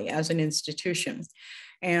family as an institution,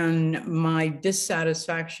 and my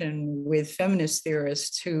dissatisfaction with feminist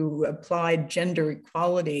theorists who applied gender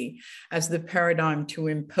equality as the paradigm to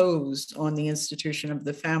impose on the institution of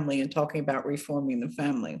the family and talking about reforming the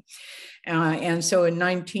family. And so in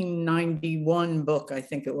 1991 book, I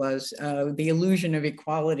think it was, The Illusion of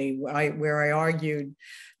Equality, where I argued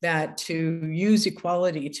that to use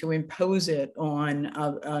equality to impose it on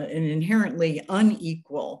an inherently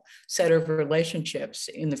unequal set of relationships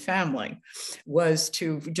in the family was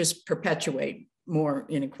to just perpetuate more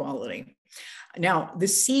inequality. Now, the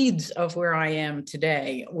seeds of where I am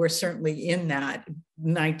today were certainly in that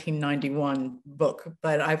 1991 book,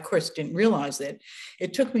 but I, of course, didn't realize it.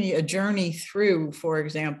 It took me a journey through, for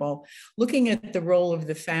example, looking at the role of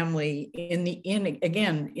the family in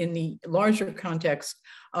the larger context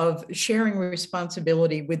of sharing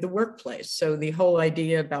responsibility with the workplace. So the whole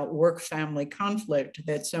idea about work-family conflict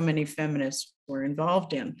that so many feminists were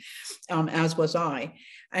involved in, as was I.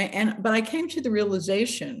 But I came to the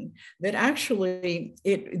realization that actually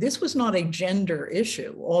this was not a gender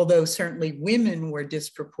issue, although certainly women were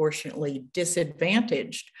disproportionately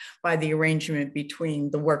disadvantaged by the arrangement between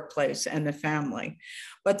the workplace and the family.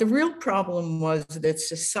 But the real problem was that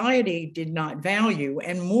society did not value,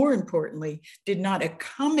 and more importantly, did not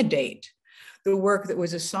accommodate the work that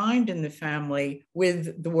was assigned in the family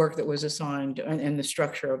with the work that was assigned in the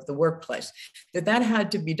structure of the workplace, that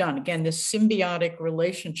had to be done. Again, this symbiotic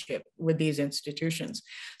relationship with these institutions.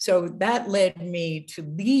 So that led me to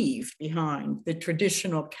leave behind the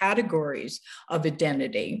traditional categories of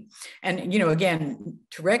identity. And, again,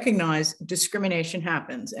 to recognize discrimination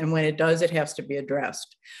happens. And when it does, it has to be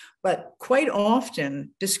addressed. But quite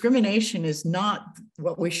often, discrimination is not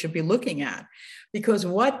what we should be looking at, because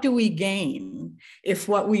what do we gain if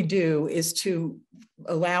what we do is to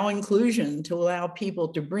allow inclusion, to allow people,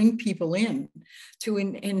 to bring people in to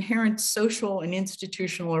inherent social and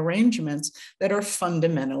institutional arrangements that are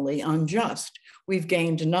fundamentally unjust? We've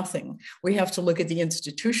gained nothing. We have to look at the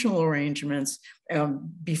institutional arrangements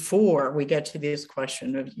before we get to this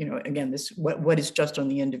question of, again, what is just on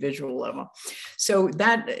the individual level. So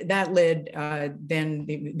that led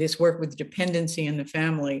then this work with dependency in the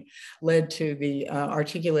family led to the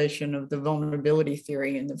articulation of the vulnerability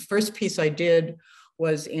theory. And the first piece I did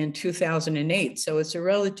was in 2008. So it's a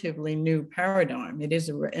relatively new paradigm. It is,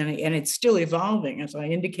 and it's still evolving, as I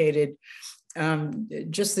indicated.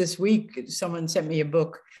 Just this week, someone sent me a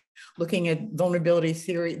book looking at vulnerability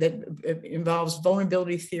theory that involves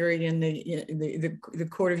vulnerability theory in the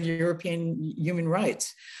Court of European Human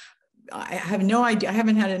Rights. I have no idea. I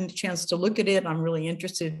haven't had a chance to look at it. I'm really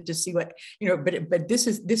interested to see what, but this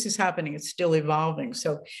is happening. It's still evolving.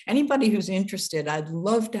 So anybody who's interested, I'd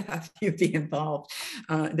love to have you be involved.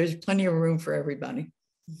 There's plenty of room for everybody.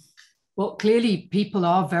 Well, clearly people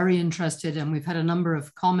are very interested, and we've had a number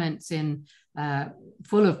of comments in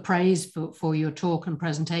full of praise for your talk and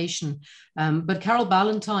presentation. But Carol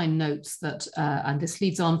Ballantyne notes that, and this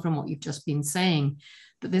leads on from what you've just been saying,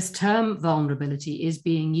 that this term vulnerability is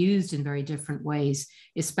being used in very different ways,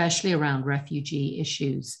 especially around refugee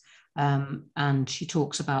issues. And she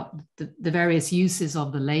talks about the various uses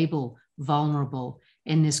of the label vulnerable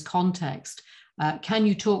in this context. Can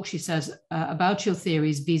you talk, she says, about your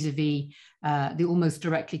theories vis-a-vis the almost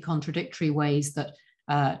directly contradictory ways that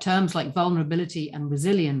terms like vulnerability and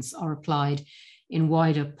resilience are applied in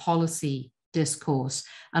wider policy discourse?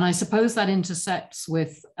 And I suppose that intersects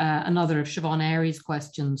with another of Siobhan Airy's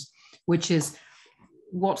questions, which is,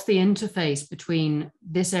 what's the interface between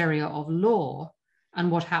this area of law and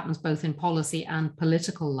what happens both in policy and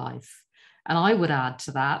political life? And I would add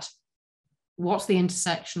to that, what's the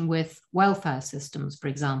intersection with welfare systems, for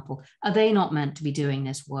example? Are they not meant to be doing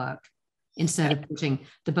this work instead of putting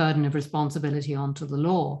the burden of responsibility onto the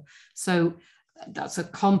law? So that's a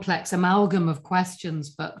complex amalgam of questions,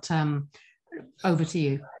 but over to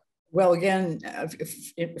you. Well, again,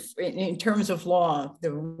 in terms of law,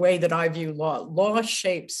 the way that I view law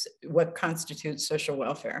shapes what constitutes social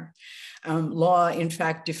welfare. Law, in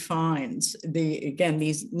fact, defines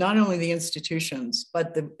these, not only the institutions,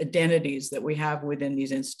 but the identities that we have within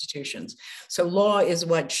these institutions. So law is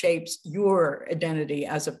what shapes your identity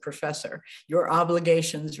as a professor, your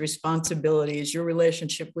obligations, responsibilities, your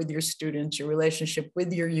relationship with your students, your relationship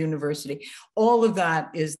with your university. All of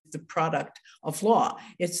that is the product of law.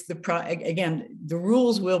 It's again, the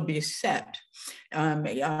rules will be set.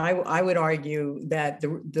 I would argue that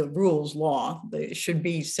the rules, law, should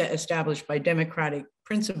be established by democratic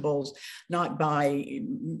principles, not by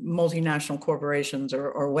multinational corporations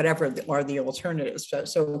or whatever are the alternatives.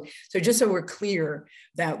 So just so we're clear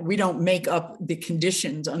that we don't make up the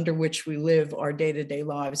conditions under which we live our day-to-day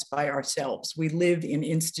lives by ourselves. We live in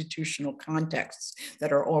institutional contexts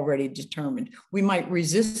that are already determined. We might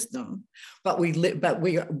resist them, but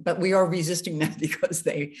we are resisting them because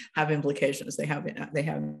they have implications. They have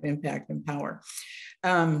impact and power.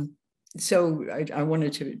 So I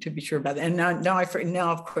wanted to be sure about that. And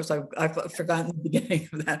now of course, I've forgotten the beginning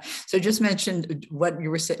of that. So just mentioned what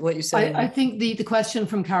you said. I think the question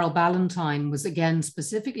from Carol Ballantyne was, again,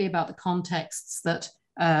 specifically about the contexts that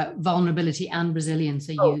vulnerability and resilience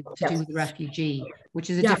are used to do with the refugee, which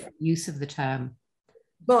is a different use of the term.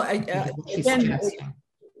 Well,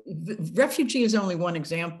 refugee is only one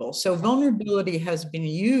example. So vulnerability has been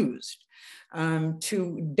used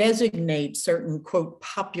to designate certain, quote,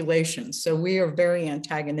 populations. So we are very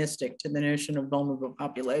antagonistic to the notion of vulnerable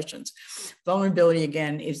populations. Vulnerability,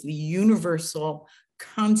 again, is the universal,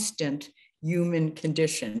 constant human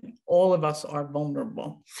condition. All of us are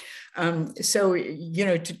vulnerable. So, you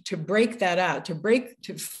know, to break that out,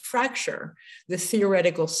 to fracture the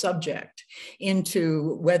theoretical subject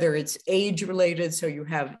into whether it's age related, so you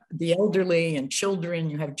have the elderly and children,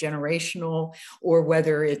 you have generational, or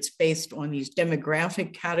whether it's based on these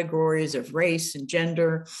demographic categories of race and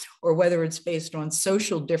gender, or whether it's based on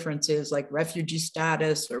social differences like refugee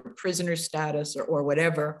status or prisoner status or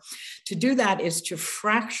whatever. To do that is to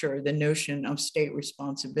fracture the notion of state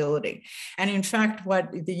responsibility. And in fact,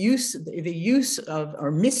 what the use of,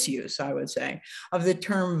 or misuse, I would say, of the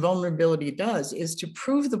term vulnerability does is to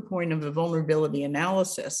prove the point of the vulnerability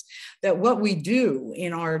analysis, that what we do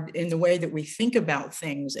in the way that we think about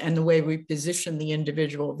things and the way we position the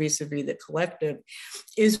individual vis-a-vis the collective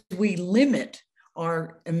is we limit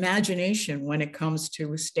our imagination when it comes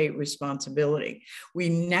to state responsibility. We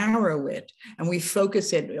narrow it and we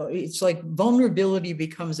focus it. It's like vulnerability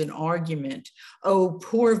becomes an argument. Oh,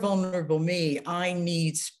 poor vulnerable me, I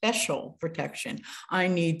need special protection. I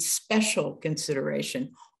need special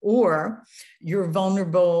consideration. Or you're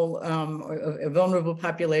vulnerable, a vulnerable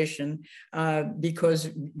population because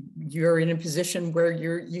you're in a position where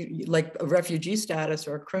you like a refugee status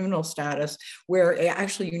or a criminal status, where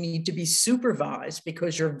actually you need to be supervised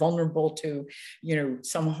because you're vulnerable to, you know,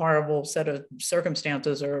 some horrible set of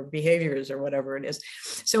circumstances or behaviors or whatever it is.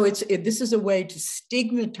 So this is a way to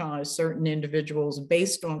stigmatize certain individuals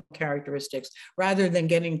based on characteristics, rather than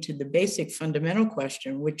getting to the basic fundamental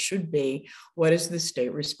question, which should be, what is the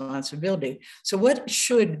state responsibility? So what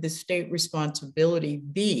should the state responsibility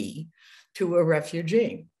be to a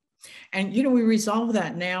refugee? And, you know, we resolve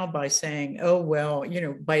that now by saying, oh, well, you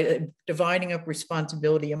know, by dividing up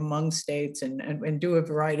responsibility among states and do a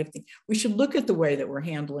variety of things. We should look at the way that we're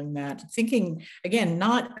handling that, thinking, again,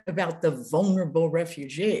 not about the vulnerable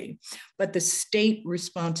refugee, but the state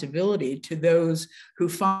responsibility to those who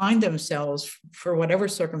find themselves, for whatever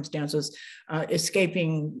circumstances,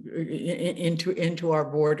 escaping into our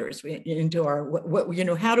borders, into our, you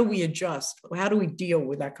know, how do we adjust? How do we deal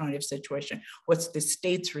with that kind of situation? What's the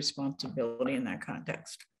state's responsibility in that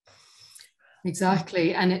context?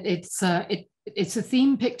 Exactly. And it's a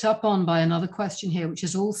theme picked up on by another question here, which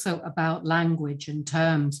is also about language and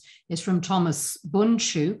terms. It's from Thomas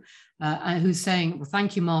Bunshu, who's saying, well,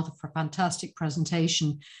 thank you, Martha, for a fantastic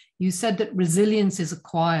presentation. You said that resilience is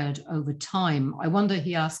acquired over time. I wonder,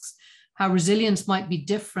 he asks, how resilience might be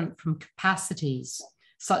different from capacities,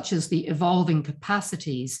 such as the evolving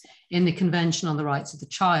capacities in the Convention on the Rights of the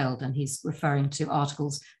Child. And he's referring to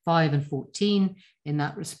Articles 5 and 14 in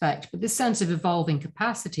that respect. But this sense of evolving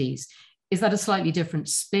capacities, is that a slightly different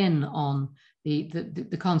spin on the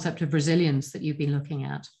concept of resilience that you've been looking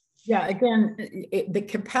at? Yeah, again, the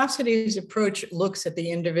capacities approach looks at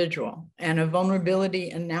the individual, and a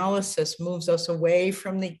vulnerability analysis moves us away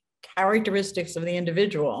from the characteristics of the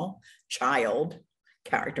individual, child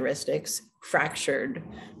characteristics, fractured,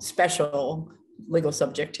 special legal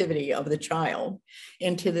subjectivity of the child,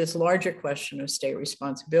 into this larger question of state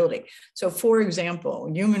responsibility. So, for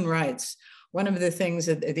example, human rights. One of the things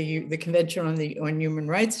that the Convention on Human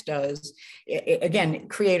Rights does, again,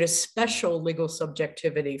 create a special legal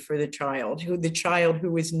subjectivity for the child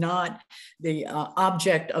who is not the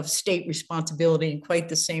object of state responsibility in quite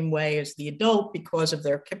the same way as the adult because of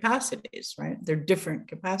their capacities, right? They're different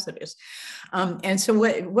capacities. And so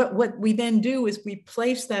what we then do is we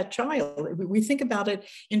place that child, we think about it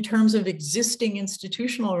in terms of existing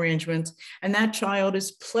institutional arrangements, and that child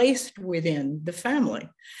is placed within the family.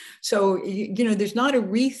 So, you know, there's not a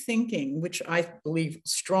rethinking, which I believe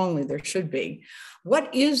strongly there should be.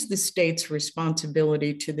 What is the state's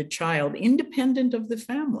responsibility to the child, independent of the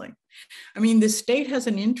family? I mean, the state has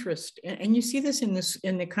an interest, and you see this in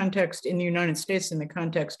the context in the United States, in the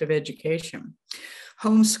context of education.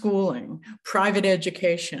 Homeschooling, private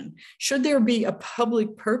education. Should there be a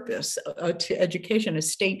public purpose to education, a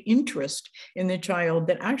state interest in the child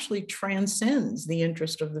that actually transcends the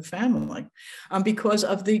interest of the family? Because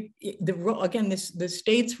of the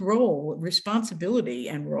state's role, responsibility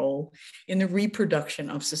and role in the reproduction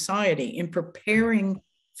of society, in preparing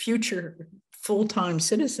future full-time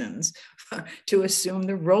citizens to assume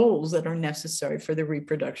the roles that are necessary for the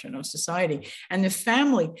reproduction of society. And the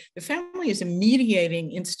family is a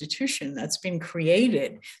mediating institution that's been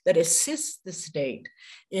created that assists the state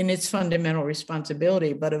in its fundamental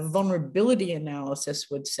responsibility. But a vulnerability analysis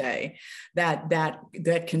would say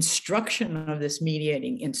that construction of this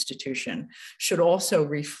mediating institution should also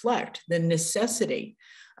reflect the necessity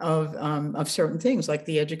of certain things like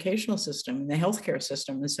the educational system and the healthcare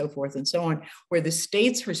system and so forth and so on, where the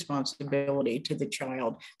state's responsibility to the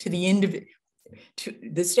child, to the individual, to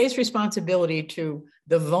the state's responsibility to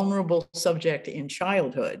the vulnerable subject in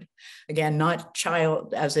childhood, again, not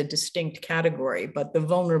child as a distinct category, but the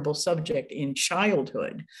vulnerable subject in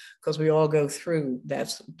childhood, because we all go through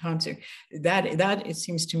that time. That it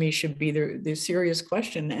seems to me should be the serious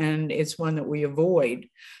question, and it's one that we avoid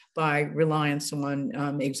by reliance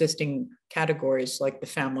on existing categories like the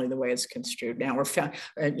family, the way it's construed now, or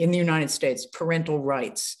in the United States, parental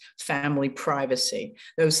rights, family privacy,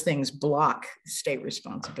 those things block state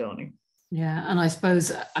responsibility. Yeah, and I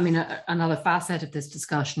suppose, I mean, another facet of this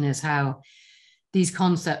discussion is how these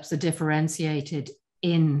concepts are differentiated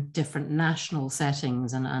in different national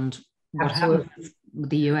settings, and what happens with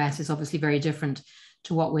the US is obviously very different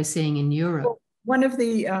to what we're seeing in Europe. One of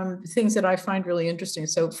the things that I find really interesting,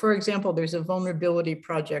 so for example, there's a vulnerability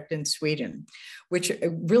project in Sweden, which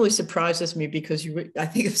really surprises me because I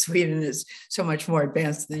think of Sweden as so much more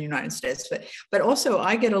advanced than the United States, but also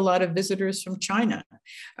I get a lot of visitors from China.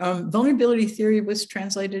 Vulnerability theory was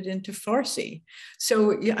translated into Farsi.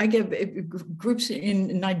 So I get groups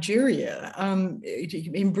in Nigeria,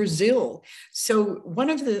 in Brazil. So one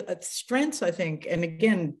of the strengths, I think, and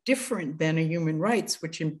again, different than a human rights,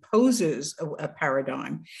 which imposes a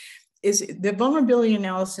paradigm, is the vulnerability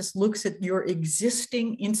analysis looks at your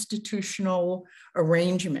existing institutional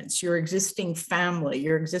arrangements, your existing family,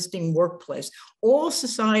 your existing workplace. All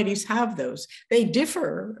societies have those. They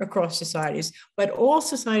differ across societies, but all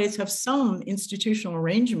societies have some institutional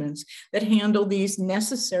arrangements that handle these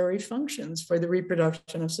necessary functions for the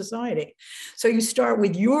reproduction of society. So you start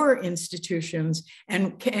with your institutions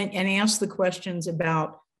and ask the questions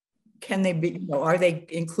about, can they be, are they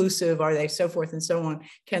inclusive? Are they so forth and so on?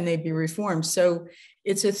 Can they be reformed? So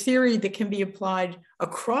it's a theory that can be applied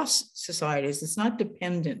across societies. It's not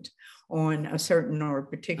dependent on a certain or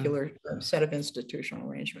particular set of institutional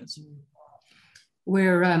arrangements.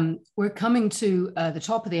 We're coming to the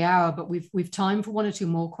top of the hour, but we've time for one or two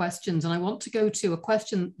more questions. And I want to go to a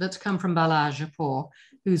question that's come from Balazs Japor,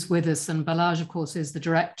 who's with us. And Balazs, of course, is the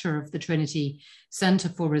director of the Trinity Center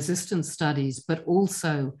for Resistance Studies, but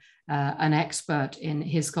also an expert in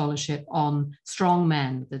his scholarship on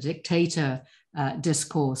strongmen, the dictator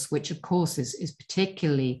discourse, which of course is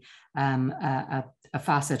particularly a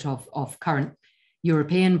facet of current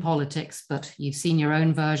European politics, but you've seen your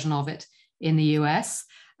own version of it in the US.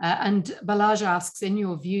 And Balazs asks, in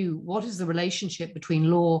your view, what is the relationship between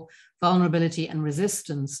law, vulnerability, and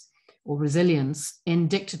resistance or resilience in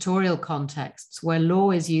dictatorial contexts where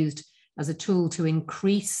law is used as a tool to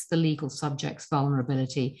increase the legal subject's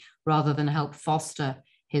vulnerability rather than help foster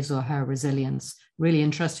his or her resilience? Really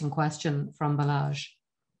interesting question from Balazs.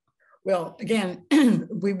 Well, again,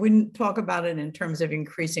 we wouldn't talk about it in terms of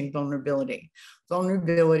increasing vulnerability.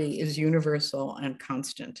 Vulnerability is universal and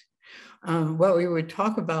constant. What we would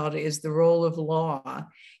talk about is the role of law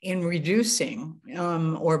in reducing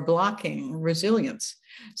or blocking resilience.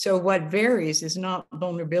 So what varies is not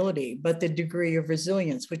vulnerability, but the degree of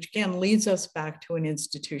resilience, which again leads us back to an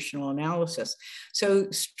institutional analysis.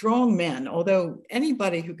 So strong men, although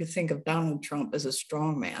anybody who could think of Donald Trump as a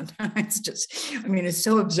strong man, it's just, I mean, it's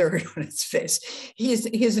so absurd on its face. He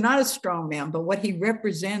is not a strong man, but what he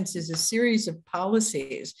represents is a series of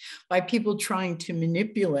policies by people trying to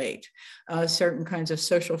manipulate certain kinds of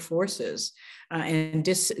social forces and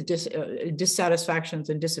dissatisfactions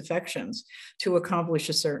and disaffections to accomplish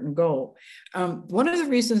a certain goal. One of the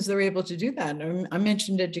reasons they're able to do that, I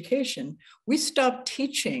mentioned education. We stopped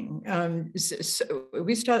teaching.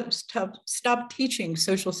 We stopped teaching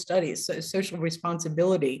social studies, social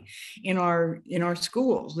responsibility in our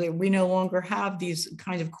schools. We no longer have these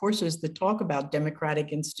kinds of courses that talk about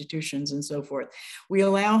democratic institutions and so forth. We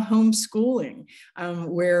allow homeschooling,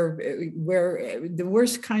 where the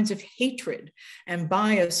worst kinds of hatred and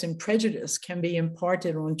bias and prejudice can be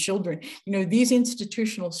imparted on children. You know, these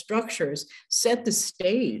institutional structures set the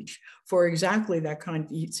stage for exactly that kind.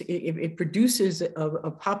 It produces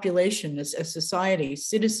a population, a society,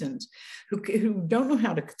 citizens who don't know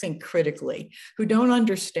how to think critically, who don't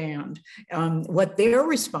understand what their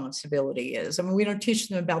responsibility is. I mean, we don't teach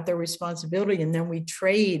them about their responsibility, and then we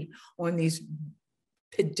trade on these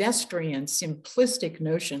pedestrian, simplistic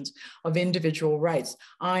notions of individual rights.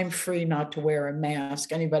 I'm free not to wear a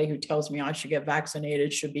mask. Anybody who tells me I should get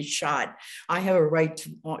vaccinated should be shot. I have a right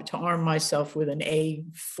to arm myself with an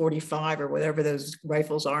A45 or whatever those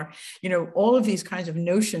rifles are. You know, all of these kinds of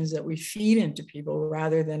notions that we feed into people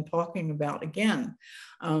rather than talking about, again,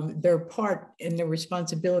 their part in their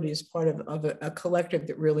responsibility as part of a collective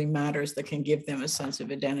that really matters, that can give them a sense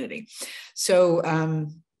of identity. So,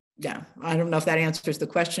 yeah, I don't know if that answers the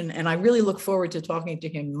question. And I really look forward to talking to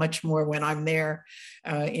him much more when I'm there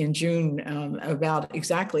in June about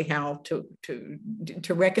exactly how to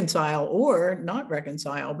reconcile, or not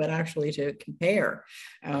reconcile, but actually to compare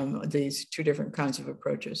these two different kinds of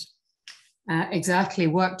approaches. Exactly,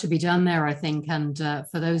 work to be done there, I think. And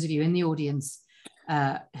for those of you in the audience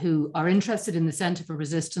who are interested in the Center for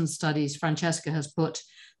Resistance Studies, Francesca has put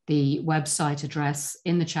the website address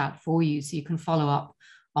in the chat for you, so you can follow up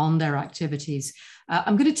on their activities.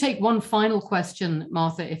 I'm going to take one final question,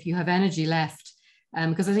 Martha, if you have energy left,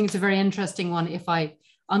 because I think it's a very interesting one. If I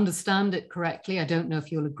understand it correctly, I don't know if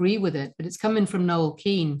you'll agree with it, but it's coming from Noel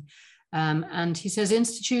Keane. And he says,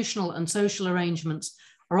 institutional and social arrangements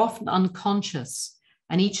are often unconscious,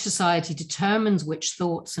 and each society determines which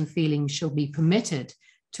thoughts and feelings shall be permitted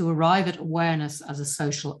to arrive at awareness as a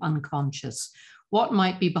social unconscious. What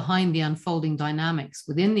might be behind the unfolding dynamics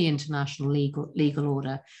within the international legal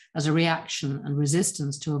order as a reaction and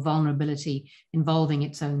resistance to a vulnerability involving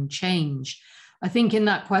its own change? I think in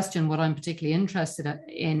that question, what I'm particularly interested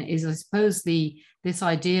in is, I suppose, this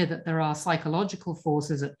idea that there are psychological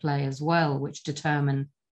forces at play as well, which determine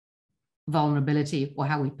vulnerability or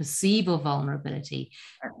how we perceive a vulnerability.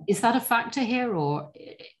 Is that a factor here, or?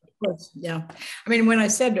 Of course, yeah. I mean, when I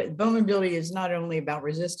said vulnerability is not only about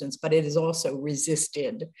resistance, but it is also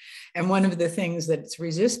resisted. And one of the things that's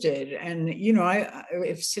resisted, and, you know,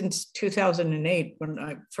 since 2008, when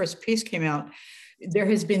my first piece came out, there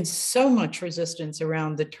has been so much resistance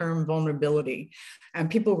around the term vulnerability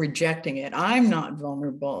and people rejecting it. I'm not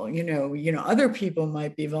vulnerable, you know, other people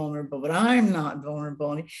might be vulnerable, but I'm not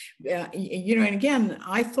vulnerable. You know, and again,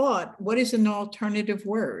 I thought, what is an alternative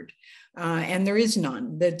word? And there is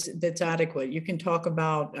none that's adequate. You can talk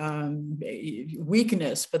about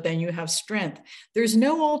weakness, but then you have strength. There's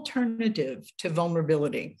no alternative to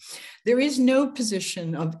vulnerability. There is no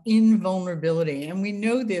position of invulnerability. And we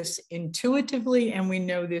know this intuitively, and we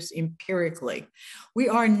know this empirically. We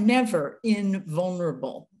are never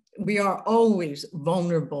invulnerable. We are always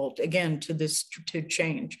vulnerable, again, to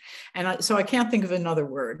change. And so I can't think of another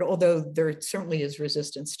word, although there certainly is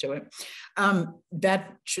resistance to it.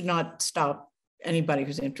 That should not stop anybody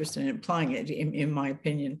who's interested in applying it, in my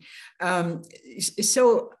opinion.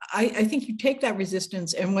 So I think you take that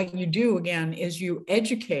resistance, and what you do, again, is you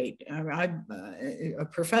educate. I'm a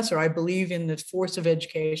professor. I believe in the force of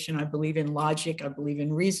education. I believe in logic. I believe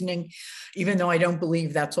in reasoning, even though I don't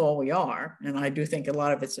believe that's all we are. And I do think a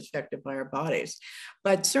lot of it's affected by our bodies.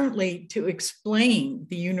 But certainly to explain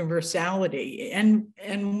the universality. And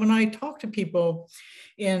when I talk to people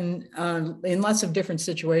in lots of different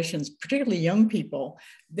situations, particularly young people,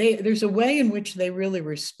 there's a way in which they really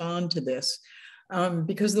respond to this.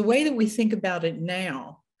 Because the way that we think about it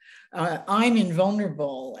now, I'm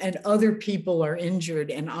invulnerable and other people are injured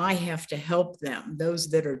and I have to help them, those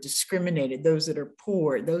that are discriminated, those that are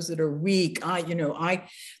poor, those that are weak. The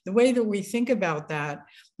way that we think about that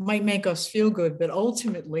might make us feel good, but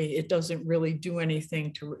ultimately it doesn't really do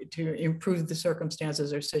anything to improve the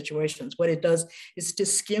circumstances or situations. What it does is to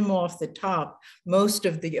skim off the top most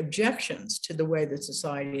of the objections to the way that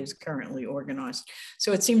society is currently organized.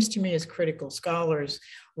 So it seems to me, as critical scholars,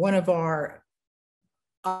 one of our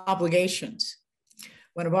obligations,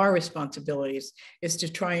 one of our responsibilities, is to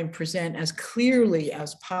try and present as clearly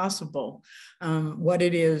as possible what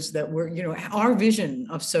it is that we're, our vision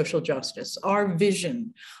of social justice, our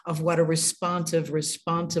vision of what a responsive,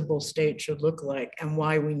 responsible state should look like and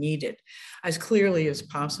why we need it, as clearly as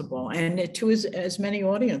possible, and to as many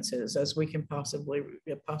audiences as we can possibly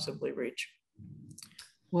reach.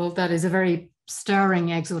 Well, that is a very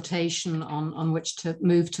stirring exhortation on which to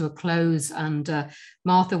move to a close. And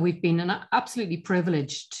Martha, we've been absolutely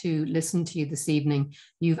privileged to listen to you this evening.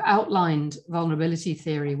 You've outlined vulnerability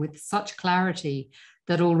theory with such clarity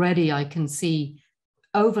that already I can see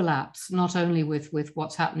overlaps, not only with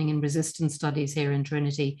what's happening in resistance studies here in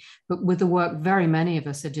Trinity, but with the work very many of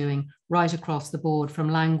us are doing right across the board, from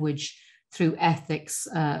language through ethics,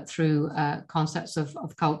 through concepts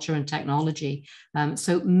of culture and technology.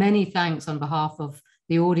 So many thanks on behalf of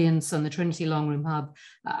the audience and the Trinity Long Room Hub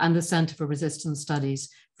and the Center for Resistance Studies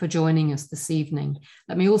for joining us this evening.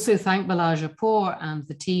 Let me also thank Balaj Kapoor and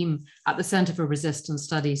the team at the Centre for Resistance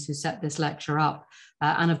Studies who set this lecture up.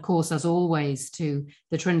 And of course, as always, to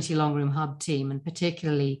the Trinity Long Room Hub team, and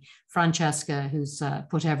particularly Francesca, who's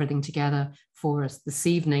put everything together for us this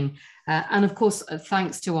evening. And of course,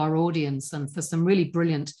 thanks to our audience and for some really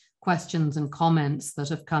brilliant questions and comments that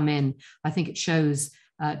have come in. I think it shows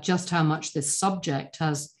just how much this subject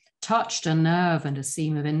has touched a nerve and a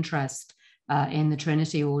seam of interest in the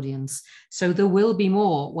Trinity audience. So there will be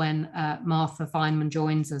more when Martha Fineman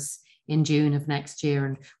joins us in June of next year,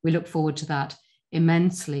 and we look forward to that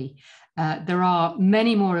immensely. There are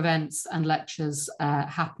many more events and lectures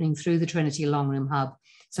happening through the Trinity Long Room Hub.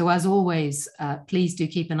 So as always, please do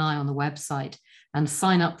keep an eye on the website and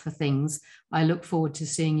sign up for things. I look forward to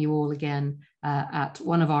seeing you all again at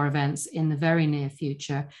one of our events in the very near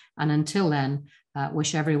future. And until then,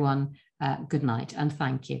 wish everyone good night and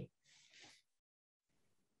thank you.